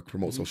video or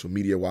promote social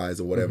media wise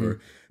or whatever.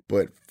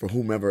 But for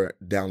whomever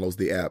downloads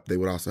the app, they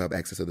would also have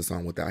access to the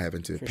song without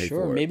having to pay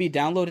for it. Maybe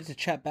download it to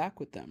chat back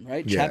with them,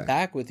 right? Yeah. Chat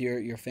back with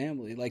your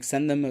family, like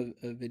send them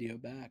a video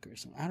back or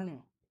something. I don't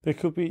know. It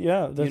could be,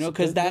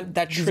 because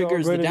that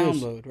triggers the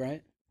download,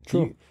 right?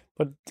 True,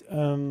 but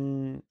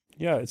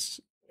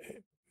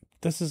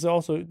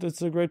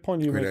that's a great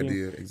point you're making.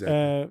 Idea,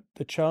 exactly.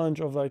 The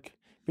challenge of like,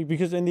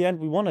 because in the end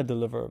we want to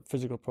deliver a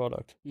physical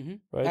product,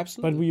 right?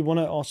 Absolutely. But we want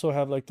to also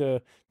have like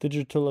the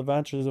digital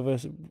advantages of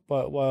it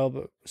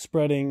while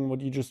spreading what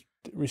you just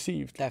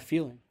received. That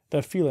feeling.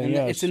 And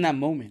it's in that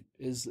moment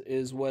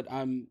is what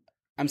I'm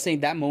saying.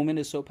 That moment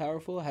is so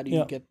powerful. How do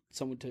you get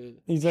someone to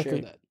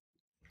share that?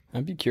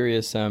 I'd be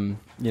curious,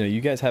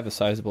 you guys have a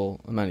sizable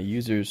amount of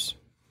users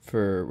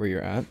for where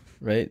you're at,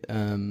 right?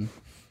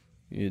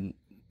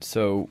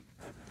 So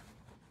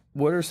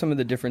what are some of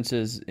the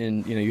differences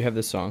in, you have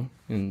this song,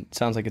 and it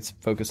sounds like it's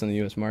focused on the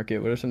U.S. market.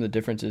 What are some of the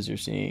differences you're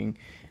seeing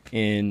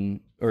in,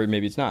 or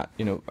maybe it's not,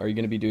 are you going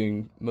to be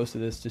doing most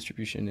of this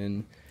distribution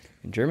in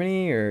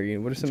Germany, or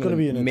what are some of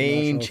the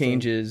main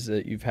changes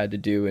that you've had to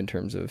do in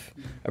terms of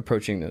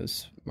approaching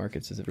those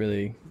markets? Is it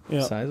really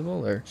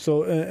sizable? Or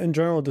so in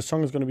general, the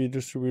song is going to be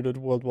distributed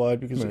worldwide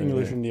because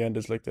English in the end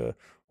is like the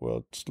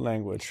world's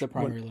language, it's the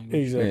primary language.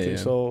 Exactly.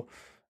 So,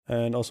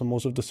 and also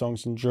most of the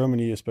songs in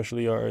Germany,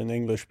 especially, are in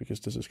English because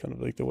this is kind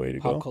of like the way to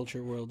go. Pop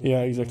culture world. Yeah,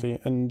 exactly.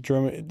 And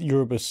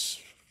Europe is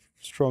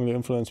strongly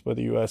influenced by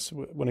the US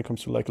when it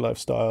comes to like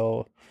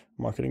lifestyle,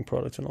 marketing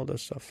products, and all that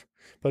stuff.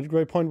 But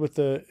great point with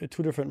the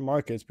two different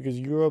markets, because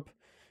Europe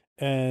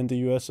and the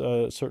US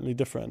are certainly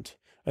different.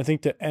 I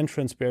think the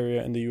entrance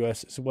barrier in the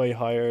US is way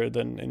higher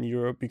than in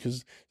Europe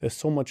because there's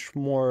so much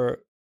more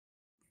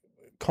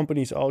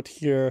companies out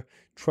here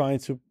trying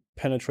to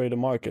penetrate a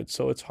market.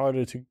 So it's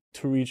harder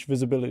to reach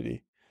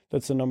visibility.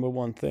 That's the number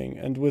one thing.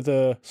 And with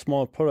a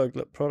small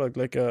product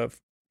like a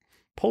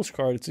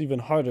postcard, it's even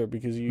harder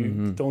because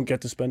you don't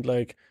get to spend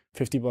like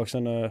 $50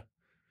 on a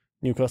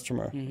new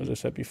customer, as I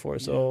said before.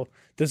 So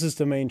this is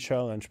the main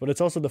challenge, but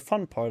it's also the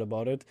fun part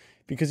about it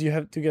because you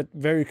have to get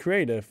very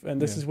creative.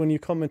 And this is when you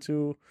come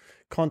into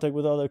contact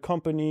with other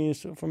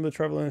companies from the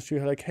travel industry,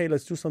 like, hey,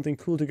 let's do something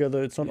cool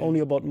together. It's not only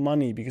about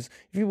money, because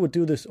if you would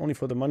do this only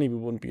for the money, we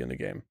wouldn't be in the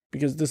game,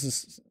 because this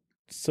is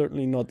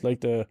certainly not like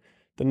the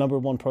number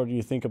one part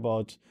you think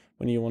about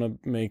when you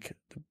want to make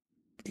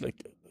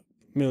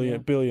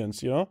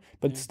billions,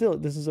 But still,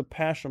 this is a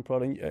passion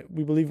product.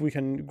 We believe we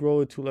can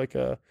grow it to like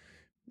a,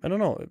 I don't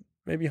know,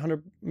 maybe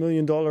 $100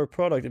 million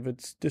product if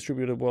it's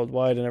distributed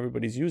worldwide and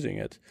everybody's using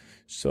it.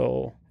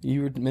 So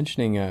you were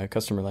mentioning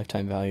customer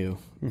lifetime value,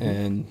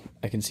 and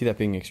I can see that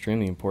being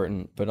extremely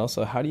important. But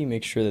also, how do you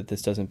make sure that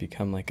this doesn't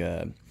become like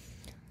a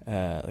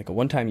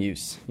one-time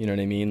use? You know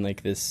what I mean?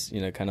 Like this,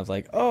 kind of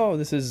like, oh,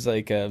 this is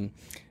like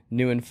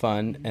new and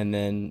fun, and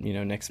then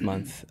next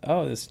month,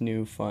 oh, this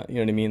new fun. You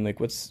know what I mean? Like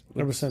what's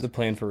the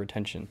plan for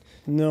retention?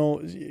 No,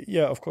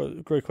 yeah, of course,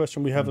 great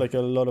question. We have like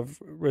a lot of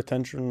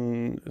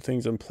retention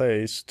things in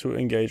place to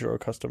engage our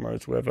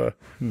customers. We have a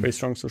very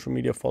strong social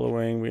media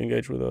following. We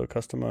engage with our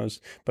customers,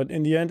 but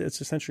in the end,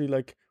 it's essentially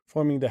like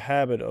forming the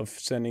habit of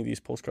sending these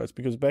postcards,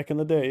 because back in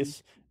the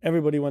days,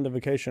 everybody went on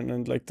vacation,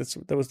 and like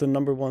that was the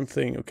number one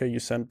thing. Okay, you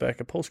sent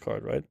back a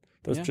postcard, right?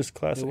 That's just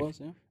classic. It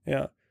was,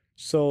 yeah.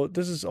 So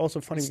this is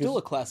also funny. It's still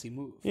a classy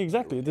move.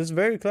 Exactly. This is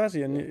very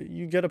classy. And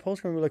you get a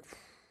postcard and you're like,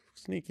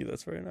 sneaky,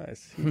 that's very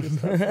nice.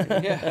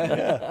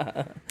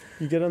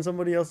 You get on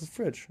somebody else's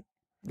fridge.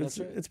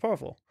 It's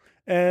powerful.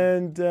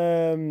 And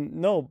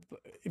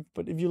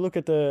but if you look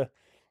at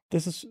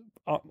this is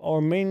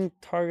our main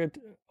target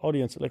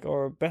audience, like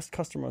our best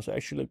customers are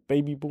actually like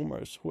baby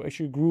boomers who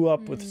actually grew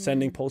up with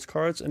sending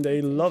postcards, and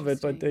they love it,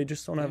 but they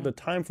just don't have the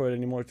time for it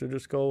anymore to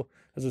just go,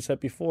 as I said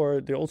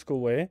before, the old school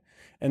way.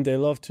 And they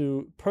love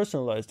to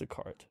personalize the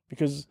card,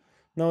 because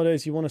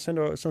nowadays you want to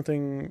send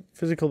something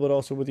physical, but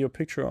also with your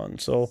picture on.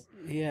 So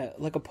yeah,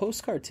 like a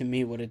postcard to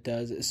me, what it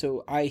does is,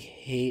 so I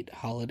hate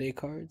holiday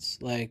cards.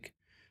 Like,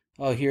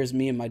 oh, here's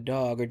me and my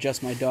dog, or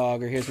just my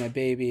dog, or here's my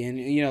baby. And,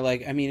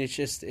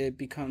 it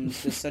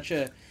becomes just such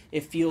a,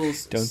 it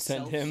feels... Don't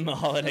send him a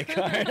holiday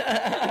card.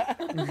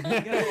 Look,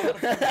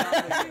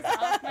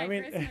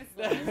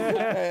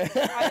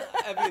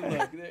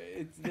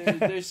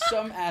 there's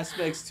some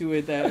aspects to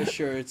it that,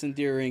 sure, it's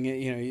endearing.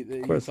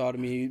 You thought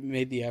of me, you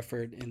made the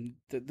effort, and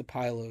the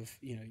pile of,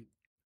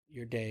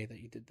 your day that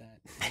you did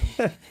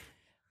that.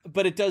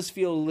 But it does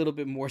feel a little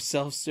bit more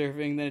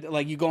self-serving than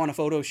like you go on a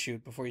photo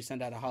shoot before you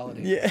send out a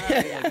holiday. Yeah,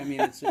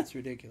 it's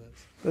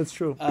ridiculous. That's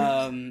true.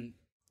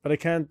 But I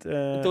can't.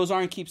 Those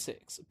aren't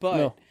keepsakes.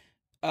 But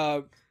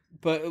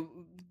but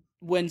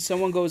when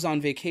someone goes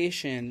on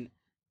vacation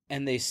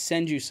and they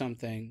send you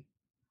something,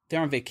 they're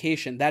on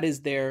vacation. That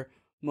is their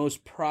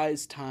most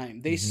prized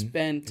time. They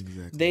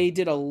they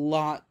did a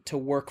lot to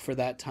work for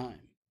that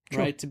time,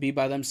 right? To be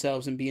by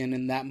themselves and be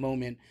in that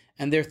moment.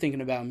 And they're thinking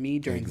about me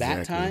during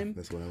that time.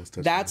 That's what I was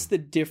touching That's the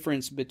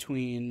difference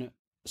between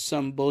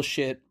some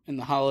bullshit in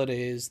the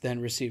holidays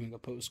than receiving a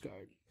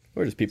postcard.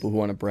 Or just people who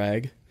want to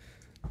brag.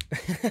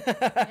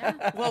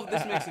 Well,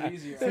 this makes it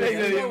easier.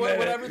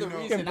 Whatever the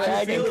reason.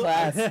 Brag in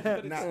class.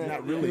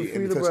 Not really.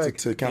 And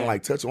to kind of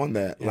like touch on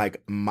that,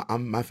 like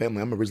my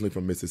family, I'm originally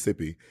from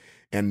Mississippi,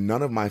 and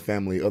none of my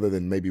family, other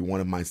than maybe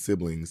one of my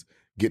siblings,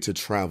 get to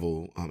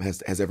travel,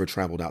 has ever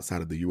traveled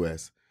outside of the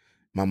U.S.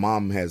 My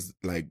mom has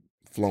like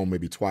flown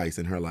maybe twice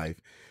in her life.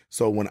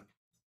 So when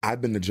I've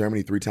been to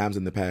Germany 3 times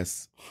in the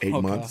past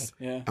 8 months,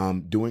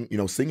 doing,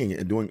 singing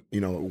and doing,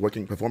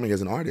 performing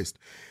as an artist.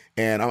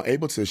 And I'm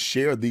able to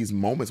share these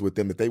moments with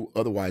them that they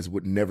otherwise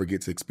would never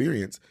get to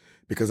experience,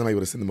 because I'm able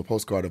to send them a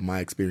postcard of my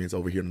experience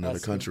over here in another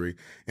country.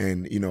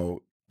 And,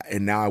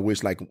 and now I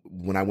wish, like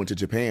when I went to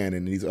Japan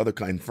and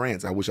in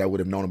France, I wish I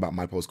would have known about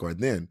my postcard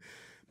then.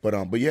 But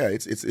yeah,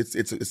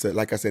 it's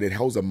like I said, it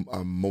holds a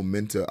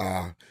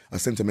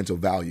sentimental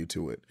value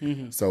to it.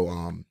 Mm-hmm.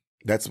 So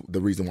that's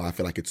the reason why I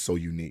feel like it's so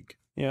unique.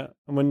 Yeah,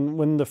 and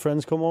when the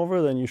friends come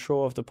over, then you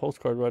show off the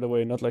postcard right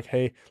away. Not like,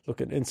 hey,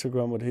 look at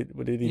Instagram, what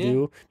did he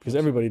do? Because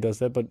everybody does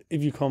that. But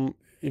if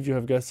you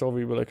have guests over,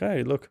 you be like,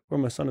 hey, look where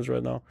my son is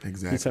right now.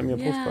 Exactly. He sent me a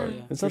postcard.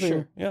 Yeah. It's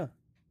something,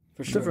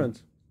 for sure.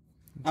 different.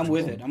 I'm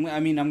with it. I'm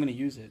going to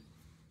use it.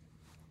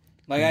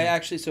 Like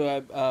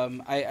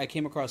I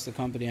came across the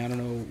company. I don't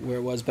know where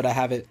it was, but I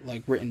have it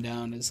like written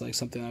down as like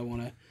something I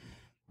want to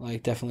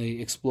like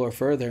definitely explore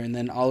further. And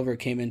then Oliver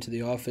came into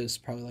the office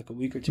probably like a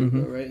week or two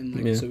ago, right?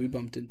 And so we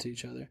bumped into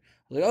each other.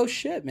 I was like, oh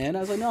shit, man!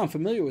 I was like, no, I'm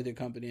familiar with your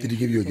company. Did he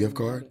give you a gift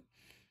card?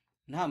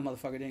 Nah,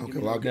 motherfucker didn't give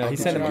me. Well, he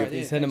sent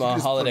him a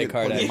holiday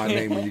card. My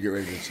name when you get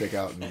ready to check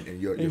out,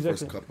 and your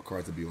first couple of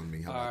cards will be on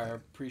me. I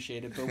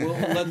appreciate it, but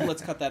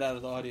let's cut that out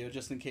of the audio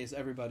just in case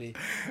everybody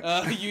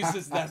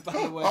uses that. By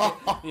the way,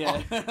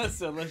 yeah.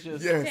 So let's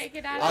just take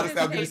it out.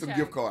 I'll give you some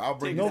gift card. I'll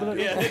bring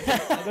it.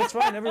 That's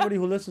fine. Everybody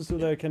who listens to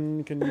that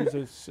can use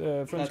his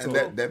friends code.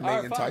 And that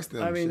may entice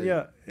them. I mean,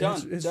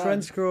 his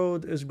friends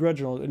code is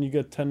Reginald, and you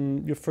get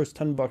your first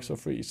 $10 for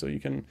free. So you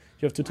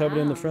have to type it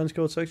in the friends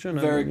code section.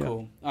 Very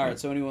cool. All right,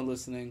 so anyone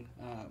listening,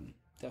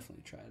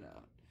 definitely try it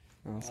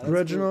out.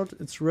 Reginald, cool.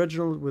 It's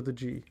Reginald with a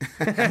G.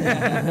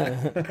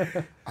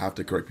 I have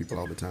to correct people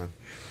all the time.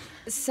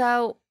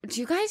 So,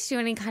 do you guys do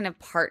any kind of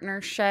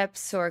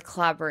partnerships or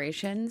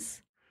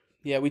collaborations?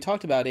 Yeah, we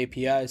talked about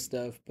API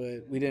stuff,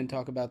 but we didn't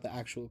talk about the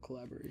actual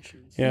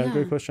collaborations. Yeah,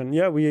 great question.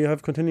 Yeah, we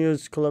have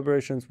continuous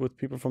collaborations with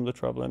people from the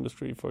travel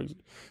industry,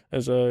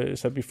 as I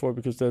said before,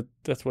 because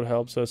that's what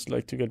helps us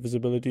like to get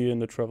visibility in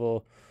the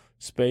travel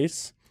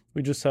space.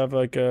 We just have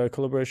like a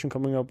collaboration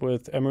coming up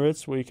with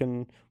Emirates where you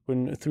can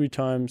win 3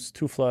 times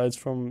 2 flights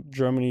from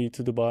Germany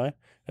to Dubai.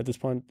 At this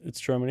point, it's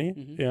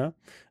Germany, yeah.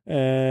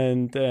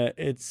 And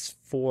it's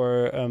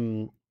for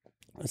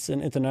it's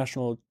an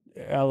international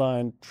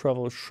airline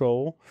travel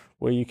show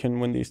where you can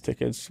win these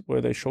tickets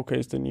where they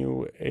showcase the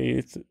new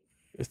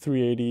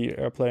A380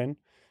 airplane.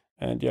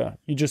 And yeah,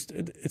 you just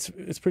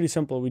it's pretty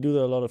simple. We do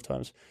that a lot of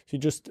times. So you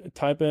just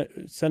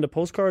send a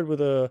postcard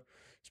with a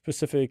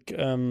specific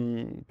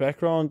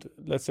background.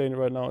 Let's say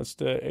right now it's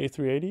the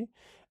A380,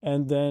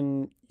 and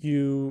then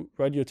you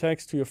write your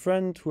text to your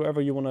friend,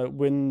 whoever you want to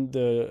win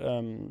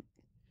the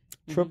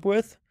trip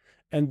with,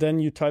 and then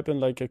you type in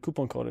like a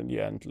coupon code in the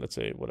end. Let's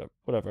say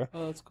whatever.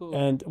 Oh, that's cool.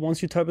 And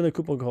once you type in the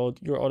coupon code,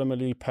 you're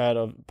automatically part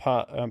of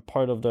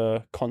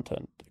the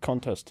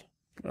contest.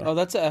 Yeah. Oh,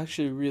 that's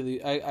actually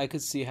really. I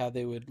could see how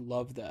they would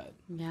love that.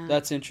 Yeah,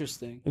 that's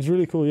interesting. It's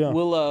really cool. Yeah,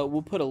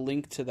 we'll put a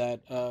link to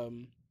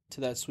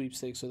that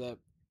sweepstakes so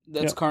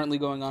that's currently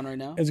going on right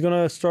now. It's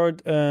gonna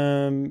start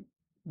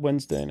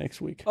Wednesday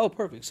next week. Oh,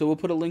 perfect. So we'll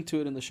put a link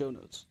to it in the show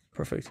notes.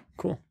 Perfect.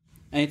 Cool.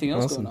 Anything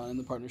else going on in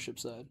the partnership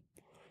side?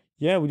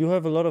 Yeah, we do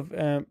have a lot of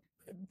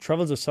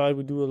travels aside.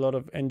 We do a lot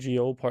of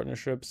NGO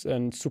partnerships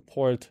and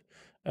support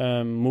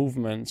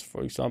movements.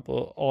 For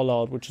example, All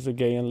Out, which is a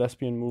gay and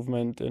lesbian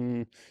movement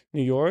in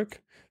New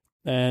York,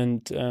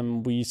 and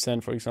we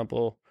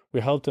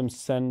helped them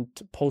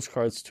send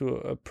postcards to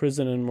a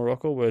prison in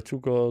Morocco where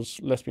 2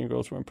 lesbian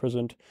girls were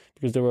imprisoned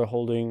because they were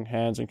holding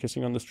hands and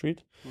kissing on the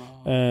street.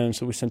 Wow. And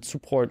so we sent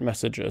support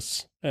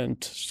messages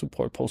and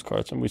support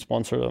postcards, and we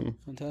sponsor them.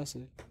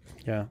 Fantastic.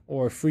 Yeah.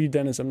 Or Free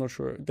Dennis, I'm not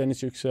sure.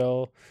 Dennis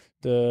Yüksel,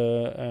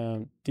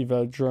 the Die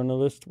Welt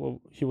journalist.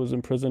 Well, he was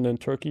imprisoned in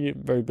Turkey.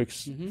 Very big,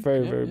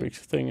 very big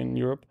thing in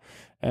Europe.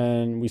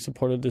 And we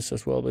supported this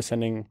as well by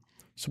sending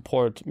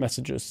support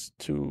messages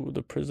to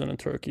the prison in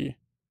Turkey.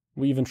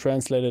 We even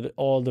translated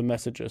all the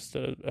messages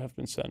that have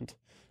been sent.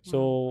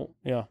 So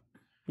yeah,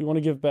 we want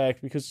to give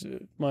back because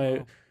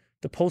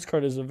the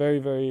postcard is a very,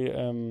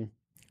 very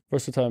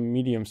versatile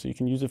medium. So you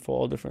can use it for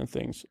all different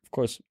things. Of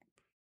course,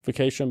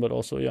 vacation, but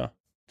also to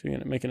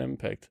make an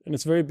impact. And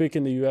it's very big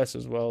in the U.S.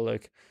 as well.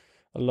 Like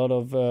a lot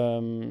of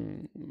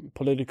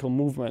political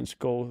movements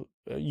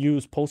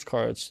use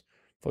postcards,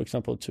 for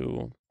example,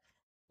 to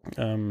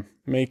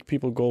make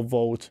people go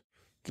vote.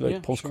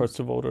 Like postcards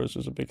to voters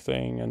is a big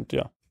thing, and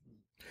yeah.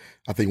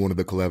 I think one of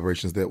the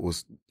collaborations that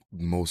was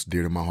most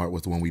dear to my heart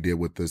was the one we did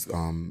with this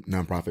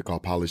nonprofit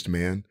called Polished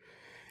Man,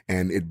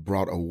 and it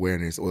brought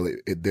awareness. Well,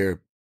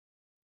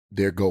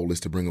 their goal is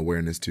to bring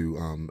awareness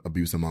to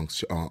abuse among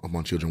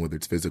children, whether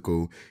it's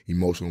physical,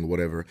 emotional, or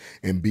whatever.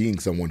 And being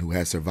someone who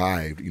has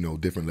survived,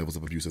 different levels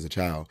of abuse as a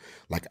child,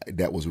 like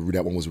that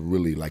one was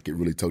really like it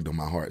really tugged on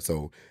my heart.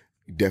 So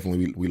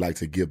definitely we like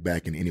to give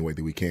back in any way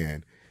that we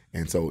can.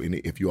 And so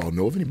if you all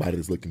know of anybody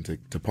that's looking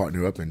to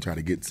partner up and try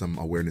to get some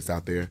awareness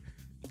out there,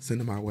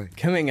 send them our way.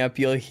 Coming up,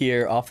 you'll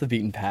hear Off the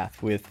Beaten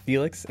Path with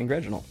Felix and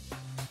Reginald.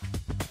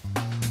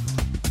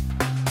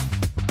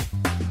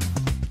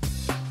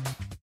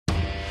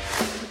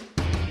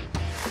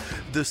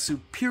 The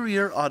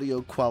superior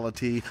audio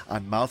quality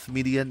on Mouth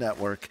Media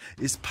Network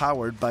is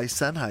powered by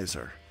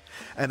Sennheiser.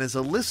 And as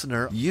a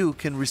listener, you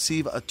can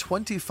receive a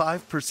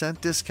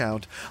 25%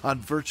 discount on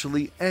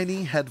virtually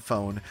any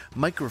headphone,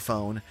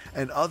 microphone,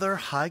 and other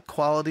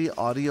high-quality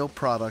audio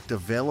product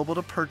available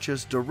to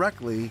purchase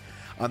directly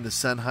on the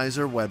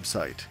Sennheiser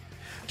website.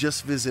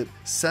 Just visit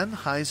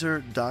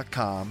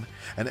Sennheiser.com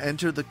and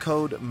enter the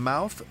code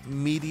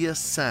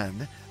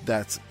MouthMediaSen,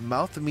 that's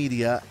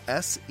MouthMedia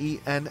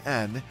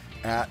SENN,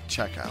 at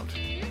checkout.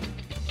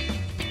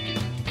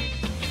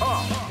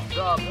 Off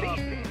the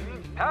Beaten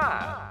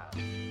Path.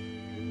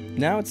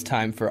 Now it's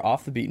time for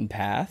Off the Beaten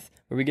Path,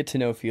 where we get to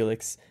know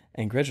Felix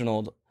and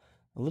Reginald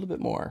a little bit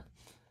more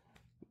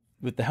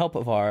with the help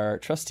of our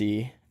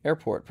trusty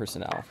airport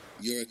personnel.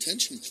 Your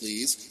attention,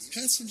 please.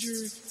 Passenger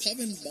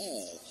Pavan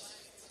Ball.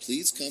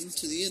 Please come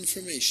to the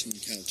information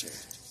counter.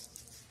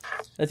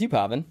 That's you,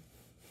 Pavan.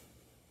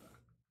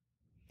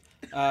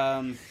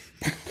 I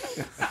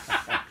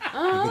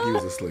think he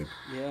was asleep.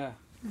 Yeah.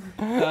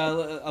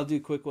 I'll do a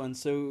quick one.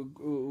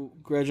 So,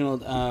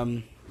 Reginald,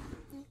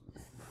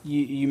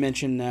 you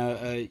mentioned now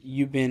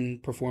you've been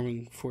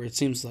performing for, it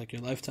seems like,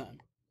 your lifetime.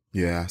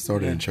 Yeah, I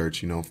started in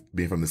church.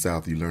 Being from the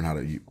South, you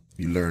learn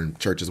you learn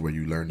churches where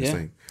you learn to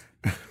sing.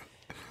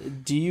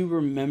 Do you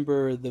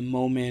remember the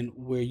moment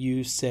where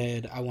you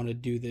said, I want to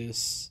do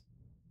this,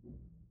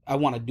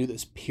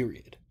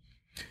 period?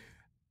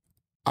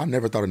 I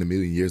never thought in a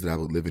million years that I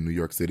would live in New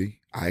York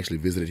City. I actually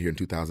visited here in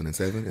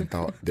 2007 and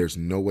thought there's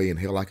no way in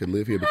hell I could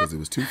live here because it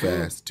was too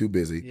fast, too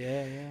busy.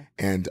 Yeah.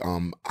 And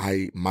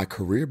my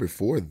career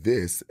before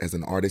this as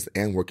an artist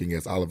and working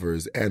as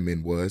Oliver's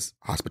admin was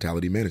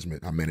hospitality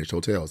management. I managed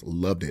hotels,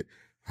 loved it.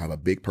 I have a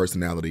big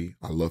personality.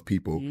 I love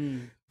people.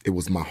 It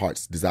was my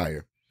heart's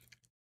desire.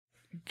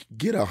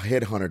 Get a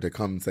headhunter to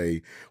come and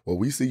say, well,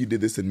 we see you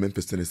did this in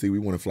Memphis, Tennessee. We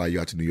want to fly you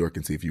out to New York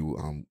and see if you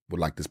would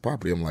like this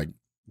property. I'm like,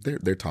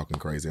 they're talking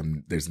crazy.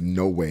 There's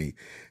no way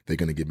they're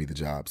going to give me the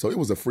job. So it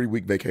was a free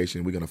week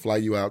vacation. We're going to fly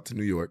you out to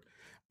New York.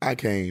 I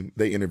came.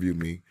 They interviewed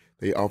me.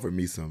 They offered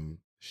me some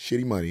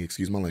shitty money,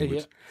 excuse my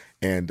language.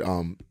 Yeah.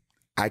 And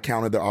I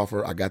countered the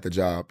offer. I got the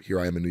job. Here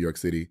I am in New York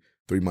City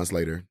 3 months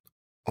later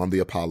on the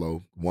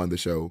Apollo, won the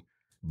show.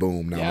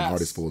 Boom, now I'm an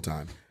artist full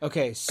time.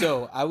 Okay,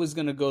 so I was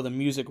going to go the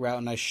music route,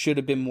 and I should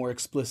have been more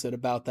explicit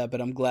about that, but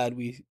I'm glad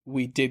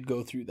we did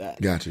go through that.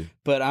 Gotcha.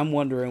 But I'm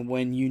wondering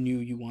when you knew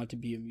you wanted to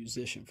be a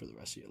musician for the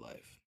rest of your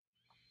life.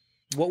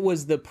 What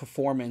was the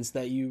performance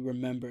that you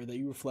remember, that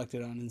you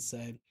reflected on and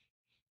said,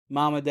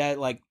 Mama, Dad,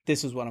 like,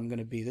 this is what I'm going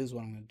to be. This is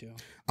what I'm going to do.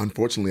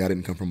 Unfortunately, I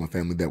didn't come from a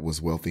family that was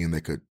wealthy and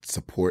that could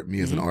support me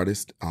as an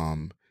artist.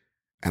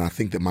 And I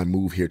think that my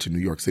move here to New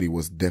York City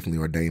was definitely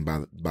ordained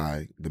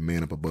by the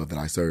man up above that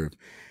I serve.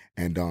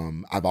 And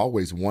I've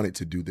always wanted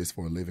to do this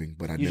for a living,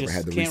 but I never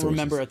had the resources. You can't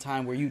remember a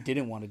time where you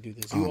didn't want to do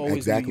this. You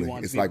always knew you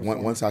wanted it's to be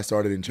like once I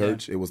started in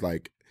church, it was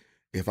like,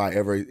 if I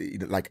ever,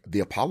 like, the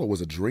Apollo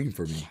was a dream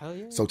for me. Hell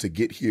yeah. So to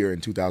get here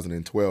in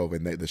 2012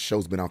 and the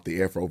show's been off the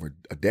air for over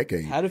a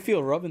decade. How'd it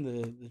feel rubbing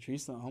the tree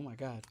stump? Oh my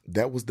God.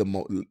 That was the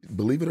most,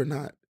 believe it or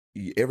not,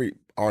 every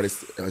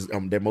artist,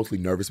 they're mostly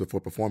nervous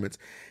before performance.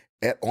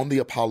 On the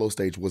Apollo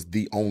stage was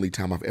the only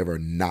time I've ever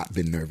not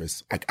been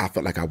nervous. I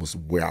felt like I was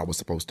where I was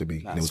supposed to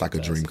be. And it was like a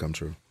dream come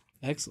true.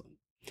 Excellent.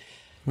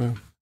 Yeah.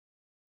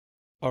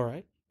 All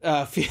right.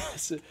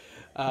 Felix,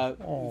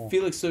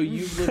 so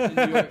you've lived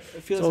in New York.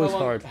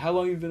 Felix, how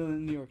long have you been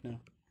in New York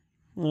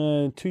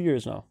now? 2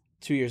 years now.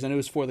 2 years. And it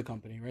was for the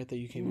company, right, that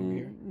you came over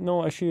here?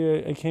 No,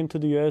 actually, I came to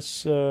the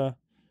U.S. To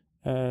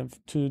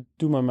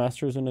do my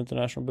master's in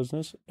international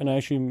business. And I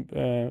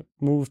actually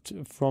moved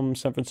from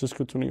San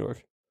Francisco to New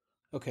York.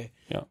 Okay.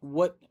 Yeah.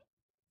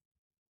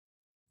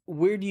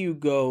 Where do you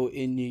go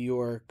in New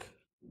York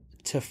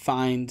to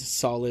find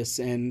solace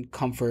and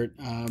comfort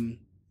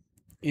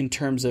in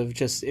terms of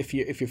just if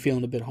you're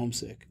feeling a bit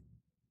homesick?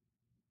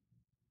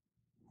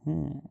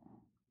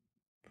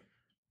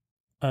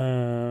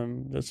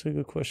 That's a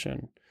good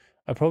question.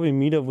 I probably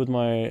meet up with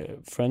my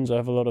friends. I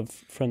have a lot of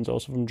friends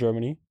also from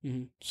Germany.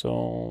 Mm-hmm.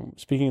 So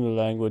speaking the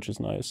language is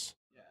nice.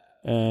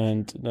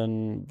 And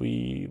then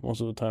we most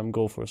of the time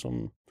go for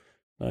some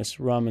nice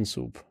ramen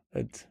soup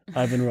at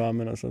Ivan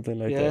Ramen or something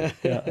like that.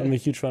 Yeah, I'm a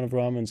huge fan of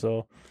ramen,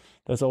 so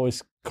that's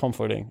always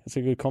comforting. It's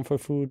a good comfort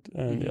food,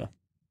 and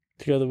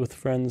together with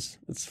friends,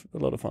 it's a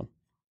lot of fun.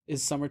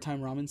 Is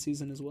summertime ramen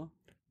season as well?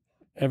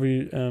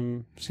 Every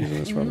season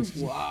is ramen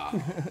season. Wow,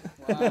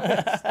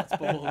 that's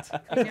bold.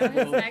 You know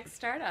his next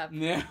startup.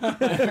 Yeah.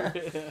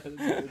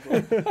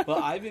 Well,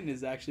 Ivan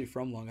is actually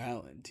from Long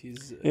Island.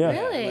 He's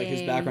really like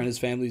his background. His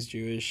family's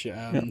Jewish.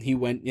 He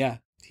went.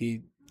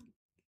 He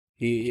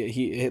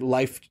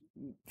life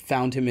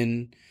found him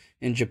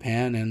in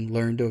Japan and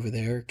learned over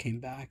there. Came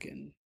back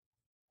and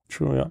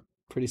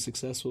pretty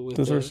successful with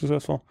very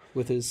successful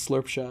with his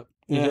slurp shop.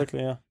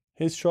 Exactly, yeah.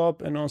 His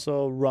shop and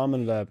also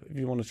Ramen Lab. If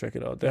you want to check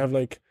it out, they have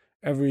like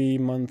every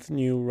month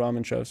new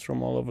ramen chefs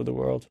from all over the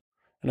world,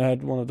 and I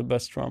had one of the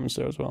best ramens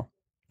there as well.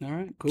 All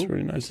right, cool. It's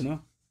really nice to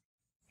know.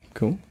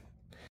 Cool.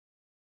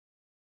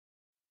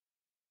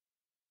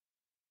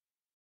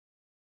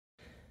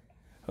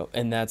 Oh,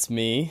 and that's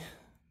me.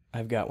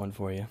 I've got one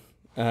for you.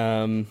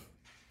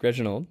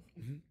 Reginald,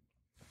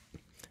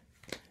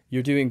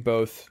 you're doing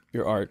both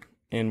your art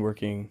and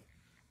working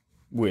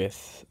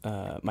with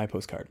My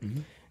Postcard.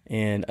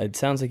 And it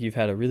sounds like you've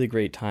had a really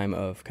great time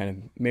of kind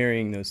of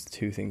marrying those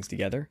two things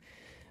together.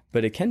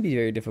 But it can be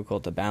very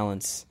difficult to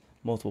balance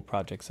multiple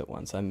projects at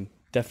once. I'm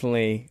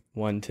definitely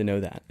one to know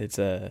that. It's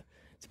a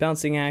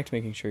balancing act,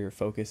 making sure your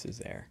focus is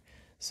there.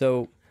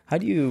 So how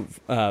do you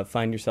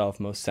find yourself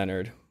most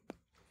centered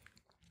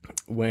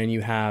when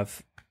you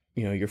have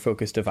your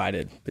focus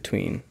divided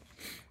between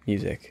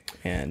music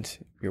and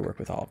your work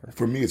with Oliver?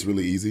 For me, it's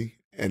really easy.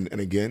 And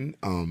again,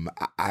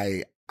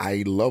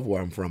 I love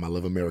where I'm from. I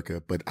love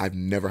America, but I've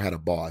never had a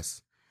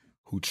boss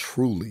who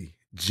truly,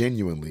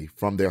 genuinely,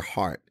 from their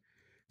heart,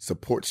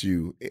 supports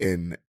you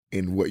in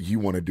what you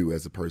want to do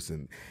as a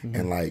person.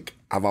 And like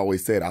I've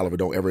always said, Oliver,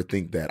 don't ever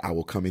think that I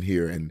will come in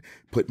here and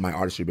put my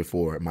artistry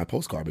before my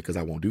postcard, because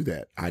I won't do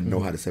that. I know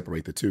how to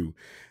separate the two.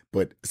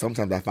 But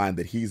sometimes I find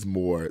that he's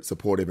more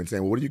supportive and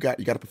saying, well, what do you got?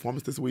 You got a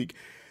performance this week?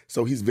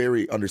 So he's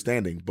very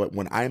understanding. But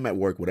when I'm at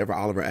work, whatever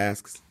Oliver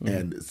asks,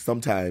 and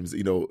sometimes,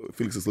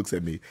 Felix just looks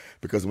at me,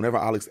 because whenever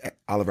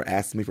Oliver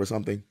asks me for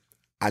something,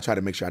 I try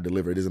to make sure I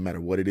deliver. It doesn't matter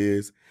what it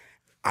is.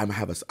 I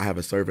have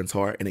a servant's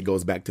heart, and it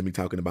goes back to me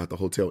talking about the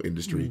hotel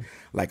industry.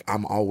 Like,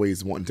 I'm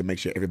always wanting to make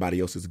sure everybody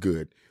else is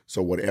good.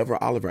 So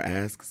whatever Oliver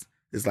asks,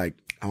 it's like,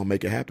 I'm going to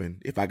make it happen.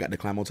 If I got to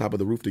climb on top of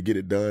the roof to get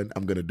it done,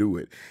 I'm going to do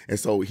it. And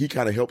so he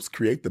kind of helps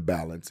create the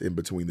balance in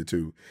between the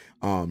two.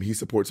 He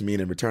supports me,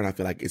 and in return, I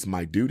feel like it's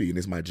my duty and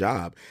it's my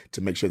job to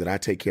make sure that I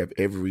take care of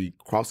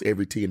cross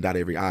every T and dot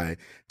every I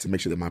to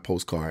make sure that my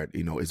postcard,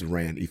 is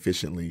ran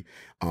efficiently.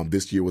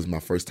 This year was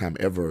my first time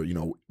ever,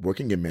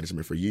 working in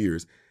management for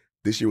years.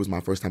 This year was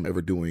my first time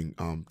ever doing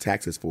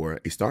taxes for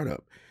a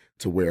startup,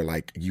 to where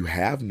like you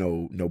have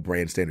no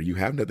brand standard, you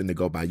have nothing to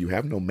go by, you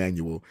have no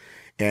manual.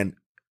 And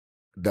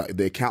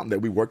the accountant that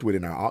we worked with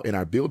in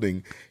our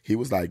building, he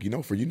was like,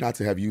 for you not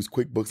to have used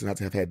QuickBooks and not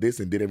to have had this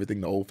and did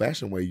everything the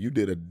old-fashioned way, you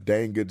did a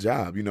dang good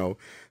job,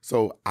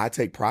 So I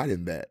take pride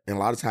in that. And a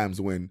lot of times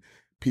when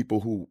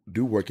people who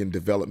do work in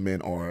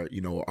development or,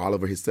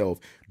 Oliver himself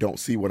don't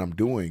see what I'm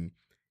doing,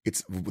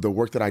 it's the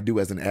work that I do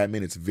as an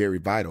admin, it's very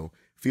vital.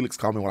 Felix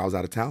called me when I was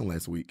out of town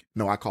last week.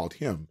 No, I called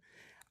him.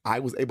 I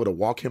was able to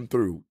walk him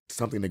through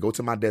something to go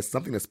to my desk,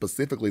 something that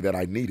specifically that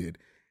I needed,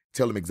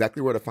 tell him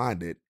exactly where to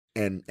find it,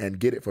 and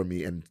get it for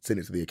me and send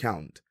it to the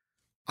accountant.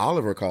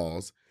 Oliver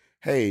calls,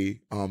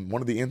 hey,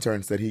 one of the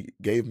interns said he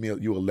gave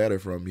you a letter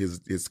from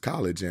his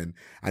college and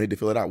I need to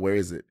fill it out. Where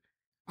is it?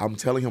 I'm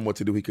telling him what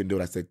to do. He couldn't do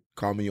it. I said,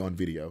 call me on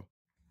video.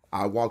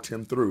 I walked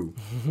him through,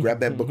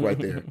 grab that book right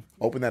there,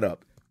 open that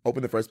up,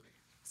 open the first.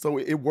 So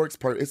it works.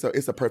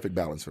 It's a perfect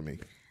balance for me.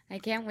 I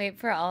can't wait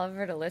for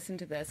Oliver to listen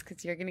to this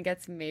because you're going to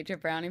get some major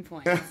brownie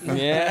points.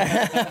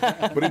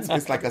 Yeah. But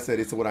it's like I said,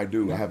 it's what I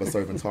do. I have a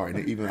servant's heart.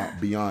 And even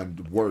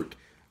beyond work,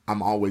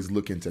 I'm always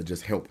looking to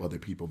just help other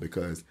people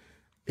because,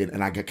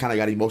 and I kind of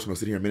got emotional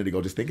sitting here a minute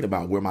ago just thinking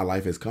about where my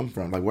life has come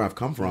from, like where I've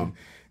come from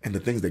and the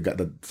things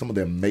that some of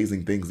the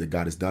amazing things that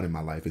God has done in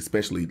my life,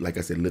 especially, like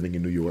I said, living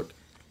in New York.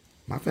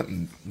 My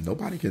family,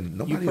 nobody in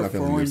my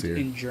family lives here.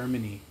 In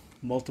Germany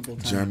multiple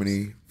times.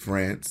 Germany,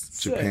 France,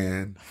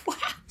 Japan. What?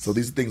 So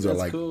these things are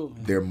like, cool,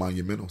 they're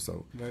monumental.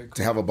 So cool.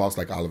 To have a boss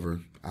like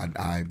Oliver,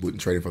 I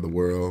wouldn't trade him for the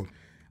world.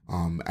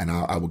 And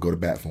I would go to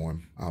bat for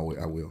him. I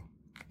will.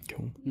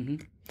 Cool. Mm-hmm.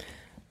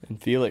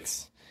 And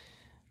Felix,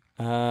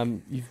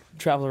 you've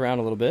traveled around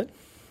a little bit.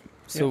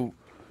 So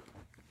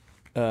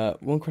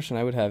one question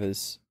I would have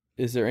is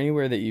there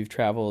anywhere that you've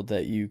traveled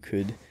that you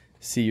could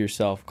see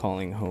yourself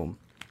calling home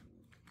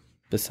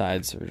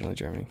besides originally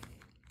Germany?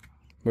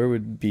 Where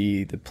would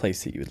be the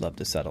place that you would love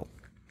to settle?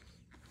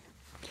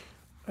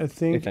 I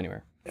think if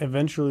anywhere.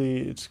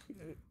 Eventually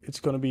it's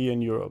going to be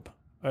in Europe.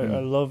 I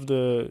love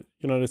the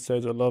United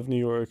States. I love New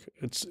York.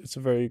 It's a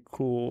very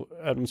cool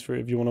atmosphere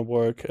if you want to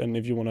work and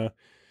if you want to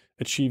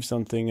achieve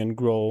something and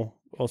grow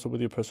also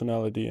with your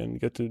personality and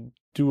get to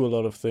do a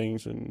lot of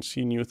things and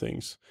see new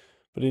things.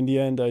 But in the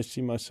end, I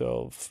see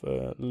myself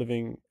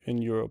living in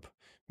Europe.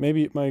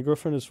 Maybe my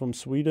girlfriend is from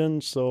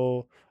Sweden,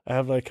 so I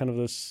have like kind of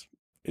this.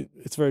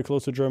 It's very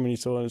close to Germany,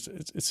 so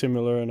it's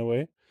similar in a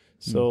way.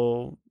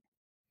 So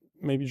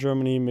maybe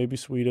Germany, maybe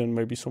Sweden,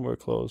 maybe somewhere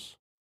close.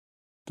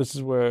 This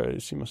is where I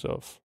see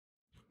myself.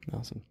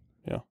 Awesome.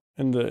 Yeah,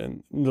 in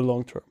the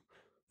long term,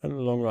 in the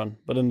long run.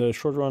 But in the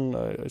short run,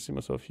 I see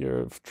myself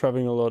here,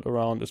 traveling a lot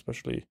around,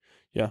 especially,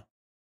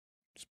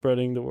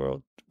 spreading the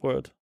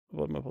word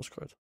about my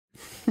postcard.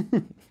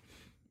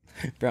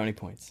 Brownie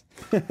points.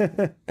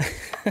 Beth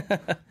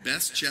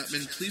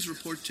Chapman, please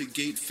report to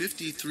gate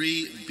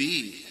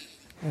 53B.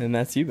 And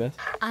that's you, Beth.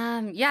 So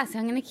I'm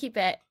going to keep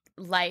it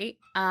light.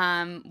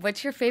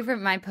 What's your favorite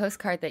My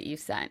Postcard that you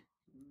sent?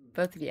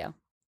 Both of you.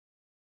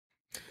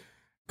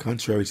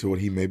 Contrary to what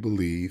he may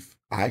believe,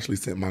 I actually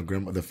sent my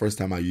grandmother, the first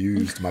time I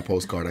used my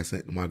postcard, I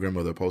sent my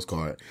grandmother a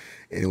postcard.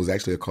 And it was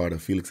actually a card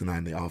of Felix and I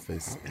in the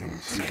office. And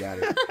she got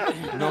it.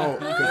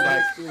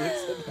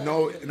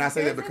 And I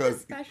say that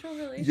because,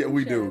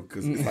 we do.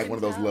 Because it's like one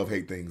of those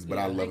love-hate things, but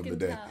I love him to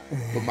death.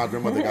 But my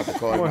grandmother got the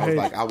card and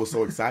I was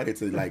so excited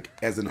to,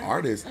 as an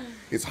artist,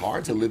 it's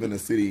hard to live in a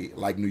city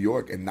like New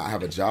York and not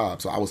have a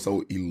job. So I was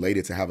so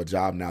elated to have a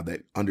job now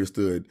that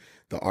understood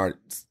the art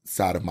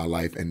side of my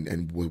life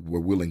and were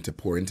willing to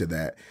pour into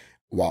that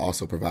while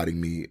also providing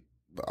me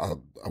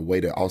a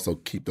way to also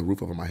keep the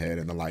roof over my head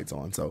and the lights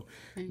on. So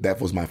that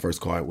was my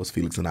first card, was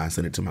Felix and I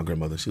sent it to my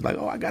grandmother. She's like,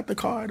 oh, I got the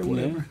card or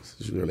whatever. Yeah.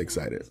 So she's really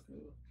excited.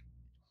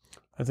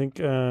 I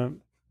think a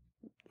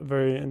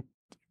very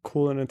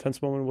cool and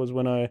intense moment was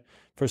when I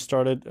first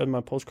started at my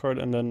postcard,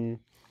 and then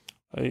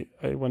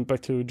I went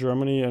back to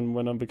Germany and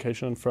went on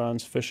vacation in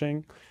France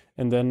fishing.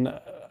 And then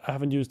I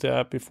haven't used the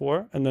app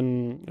before. And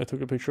then I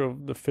took a picture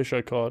of the fish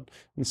I caught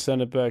and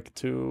sent it back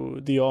to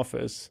the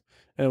office.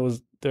 And it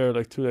was there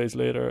like 2 days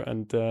later,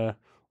 and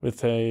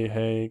with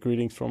hey,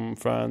 greetings from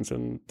France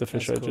and the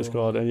fish I just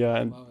got.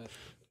 And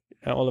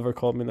and Oliver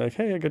called me like,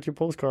 hey, I got your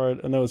postcard.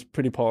 And that was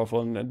pretty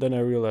powerful. And then I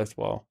realized,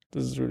 wow,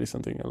 this is really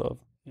something I love.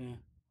 Yeah.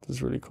 This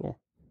is really cool.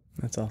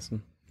 That's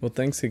awesome. Well,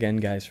 thanks again,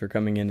 guys, for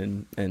coming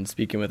in and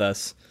speaking with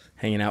us,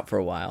 hanging out for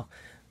a while.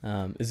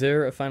 Is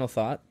there a final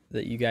thought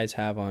that you guys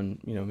have on,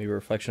 maybe a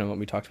reflection on what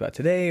we talked about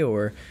today,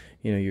 or,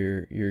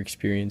 your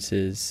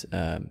experiences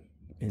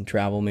in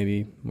travel,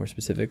 maybe more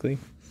specifically?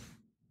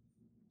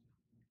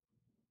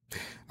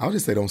 I would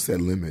just say don't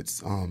set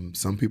limits.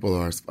 Some people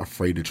are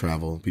afraid to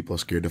travel. People are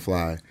scared to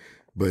fly.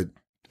 But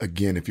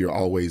again, if you're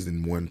always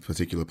in one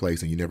particular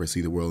place and you never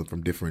see the world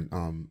from different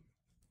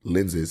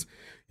lenses,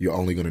 you're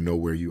only going to know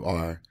where you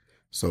are.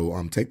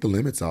 So take the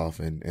limits off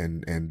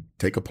and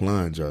take a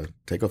plunge or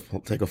take a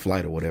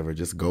flight or whatever.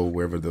 Just go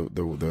wherever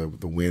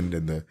the wind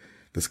and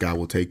the sky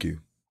will take you.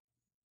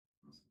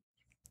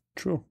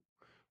 True.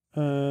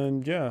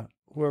 And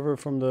whoever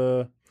from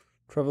the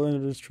travel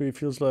industry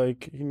feels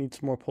like he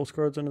needs more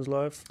postcards in his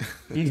life,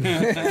 you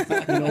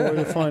know where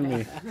to find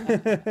me.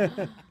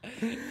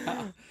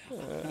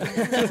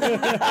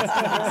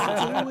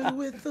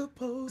 with the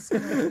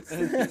postcards,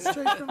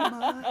 straight from my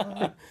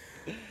heart.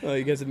 Well,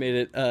 you guys have made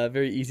it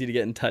very easy to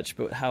get in touch,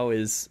 but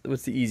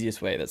what's the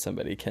easiest way that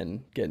somebody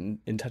can get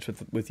in touch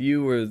with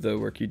you or the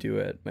work you do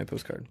at My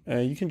Postcard?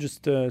 You can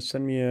just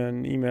send me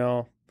an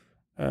email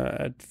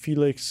at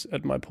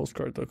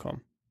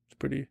felix@mypostcard.com. It's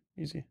pretty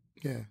easy.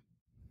 Yeah.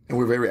 And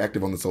we're very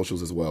active on the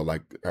socials as well,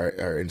 like our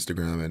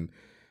Instagram and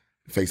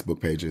Facebook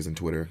pages and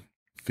Twitter.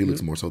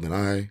 Felix more so than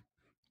I.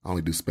 I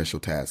only do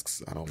special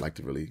tasks. I don't like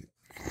to really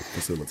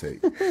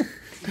facilitate.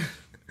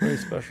 Very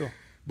special.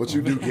 But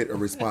you do get a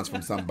response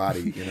from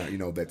somebody, you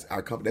know, that's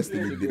our company.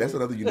 That's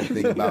another unique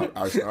thing about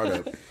our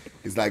startup.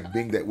 Is like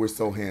being that we're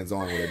so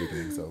hands-on with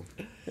everything. So,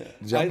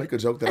 did y'all make a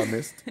joke that I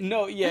missed?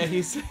 No, yeah,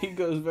 he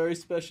goes very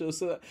special.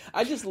 So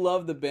I just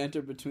love the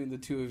banter between the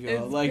two of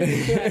y'all. Like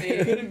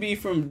it couldn't be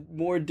from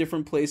more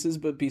different places,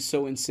 but be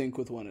so in sync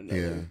with one another.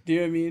 Yeah. Do you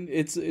know what I mean?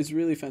 It's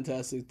really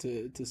fantastic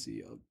to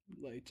see y'all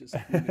like just.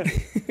 I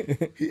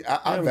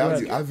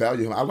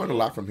value him. I learned a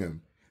lot from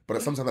him.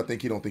 But sometimes I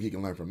think he don't think he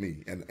can learn from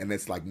me, and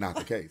it's like not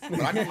the case.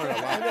 But I can learn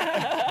a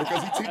lot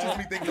because he teaches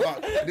me things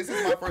about. This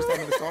is my first time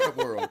in the startup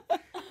world,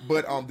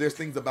 but there's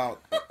things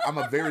about. I'm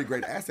a very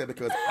great asset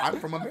because I'm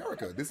from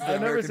America. This is an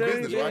American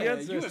business,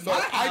 right? So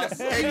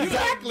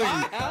exactly.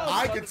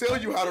 I can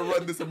tell you how to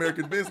run this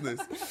American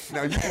business.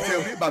 Now you can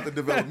tell me about the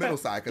developmental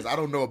side because I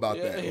don't know about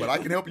that, but I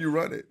can help you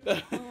run it.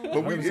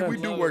 But we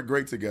do work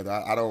great together.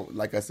 I don't,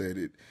 like I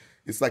said,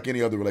 it's like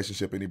any other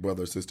relationship, any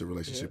brother or sister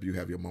relationship. You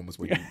have your moments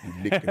where you're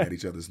nicking at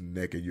each other's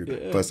neck and you're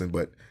fussing,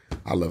 but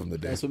I love them to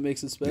death. That's what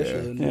makes it special.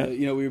 And,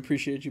 we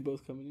appreciate you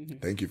both coming in here.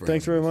 Thank you for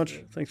Thanks very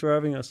much. Thanks for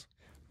having us.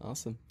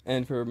 Awesome.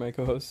 And for my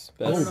co-host,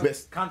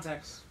 Bess.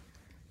 Contacts.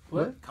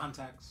 What?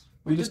 Contacts.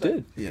 We just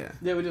did. Yeah.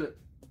 Yeah, we did it.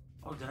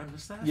 Oh, did I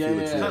miss that? Yeah.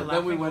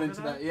 Then we went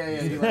into that.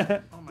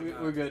 Yeah. Oh my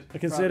God. We're good. I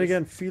can say it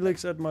again.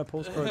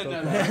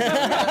 Felix@mypostcard.com.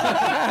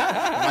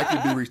 I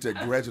can be reached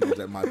at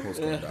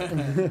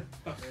Reginald@mypostcard.com.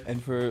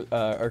 And for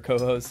our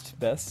co-host,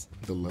 Bess.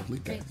 The lovely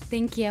Bess.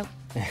 Thank you.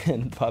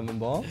 And Bob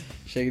and Ball.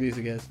 Shake it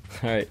easy, guys.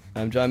 All right.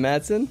 I'm John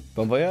Matson.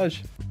 Bon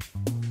voyage.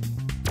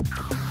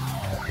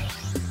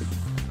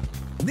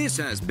 This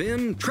has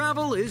been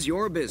Travel is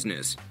Your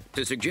Business.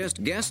 To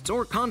suggest guests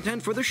or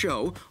content for the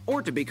show,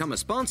 or to become a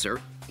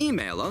sponsor,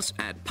 email us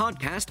at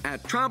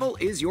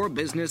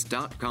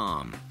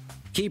podcast@travelisyourbusiness.com.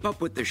 Keep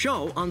up with the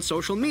show on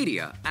social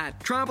media at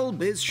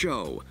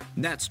TravelBizShow.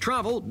 That's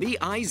Travel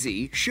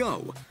B-I-Z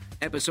Show.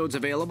 Episodes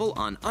available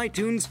on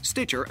iTunes,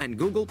 Stitcher, and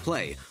Google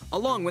Play,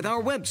 along with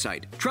our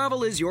website,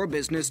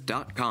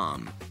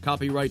 travelisyourbusiness.com.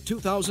 Copyright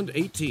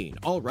 2018,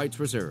 all rights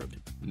reserved.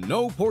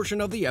 No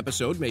portion of the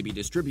episode may be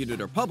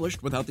distributed or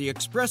published without the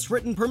express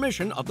written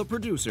permission of the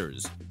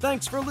producers.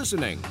 Thanks for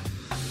listening.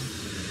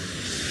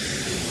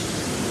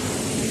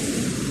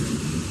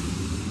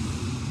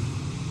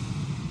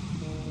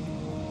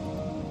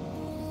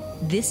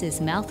 This is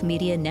Mouth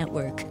Media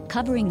Network,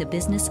 covering the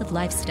business of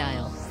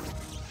lifestyle.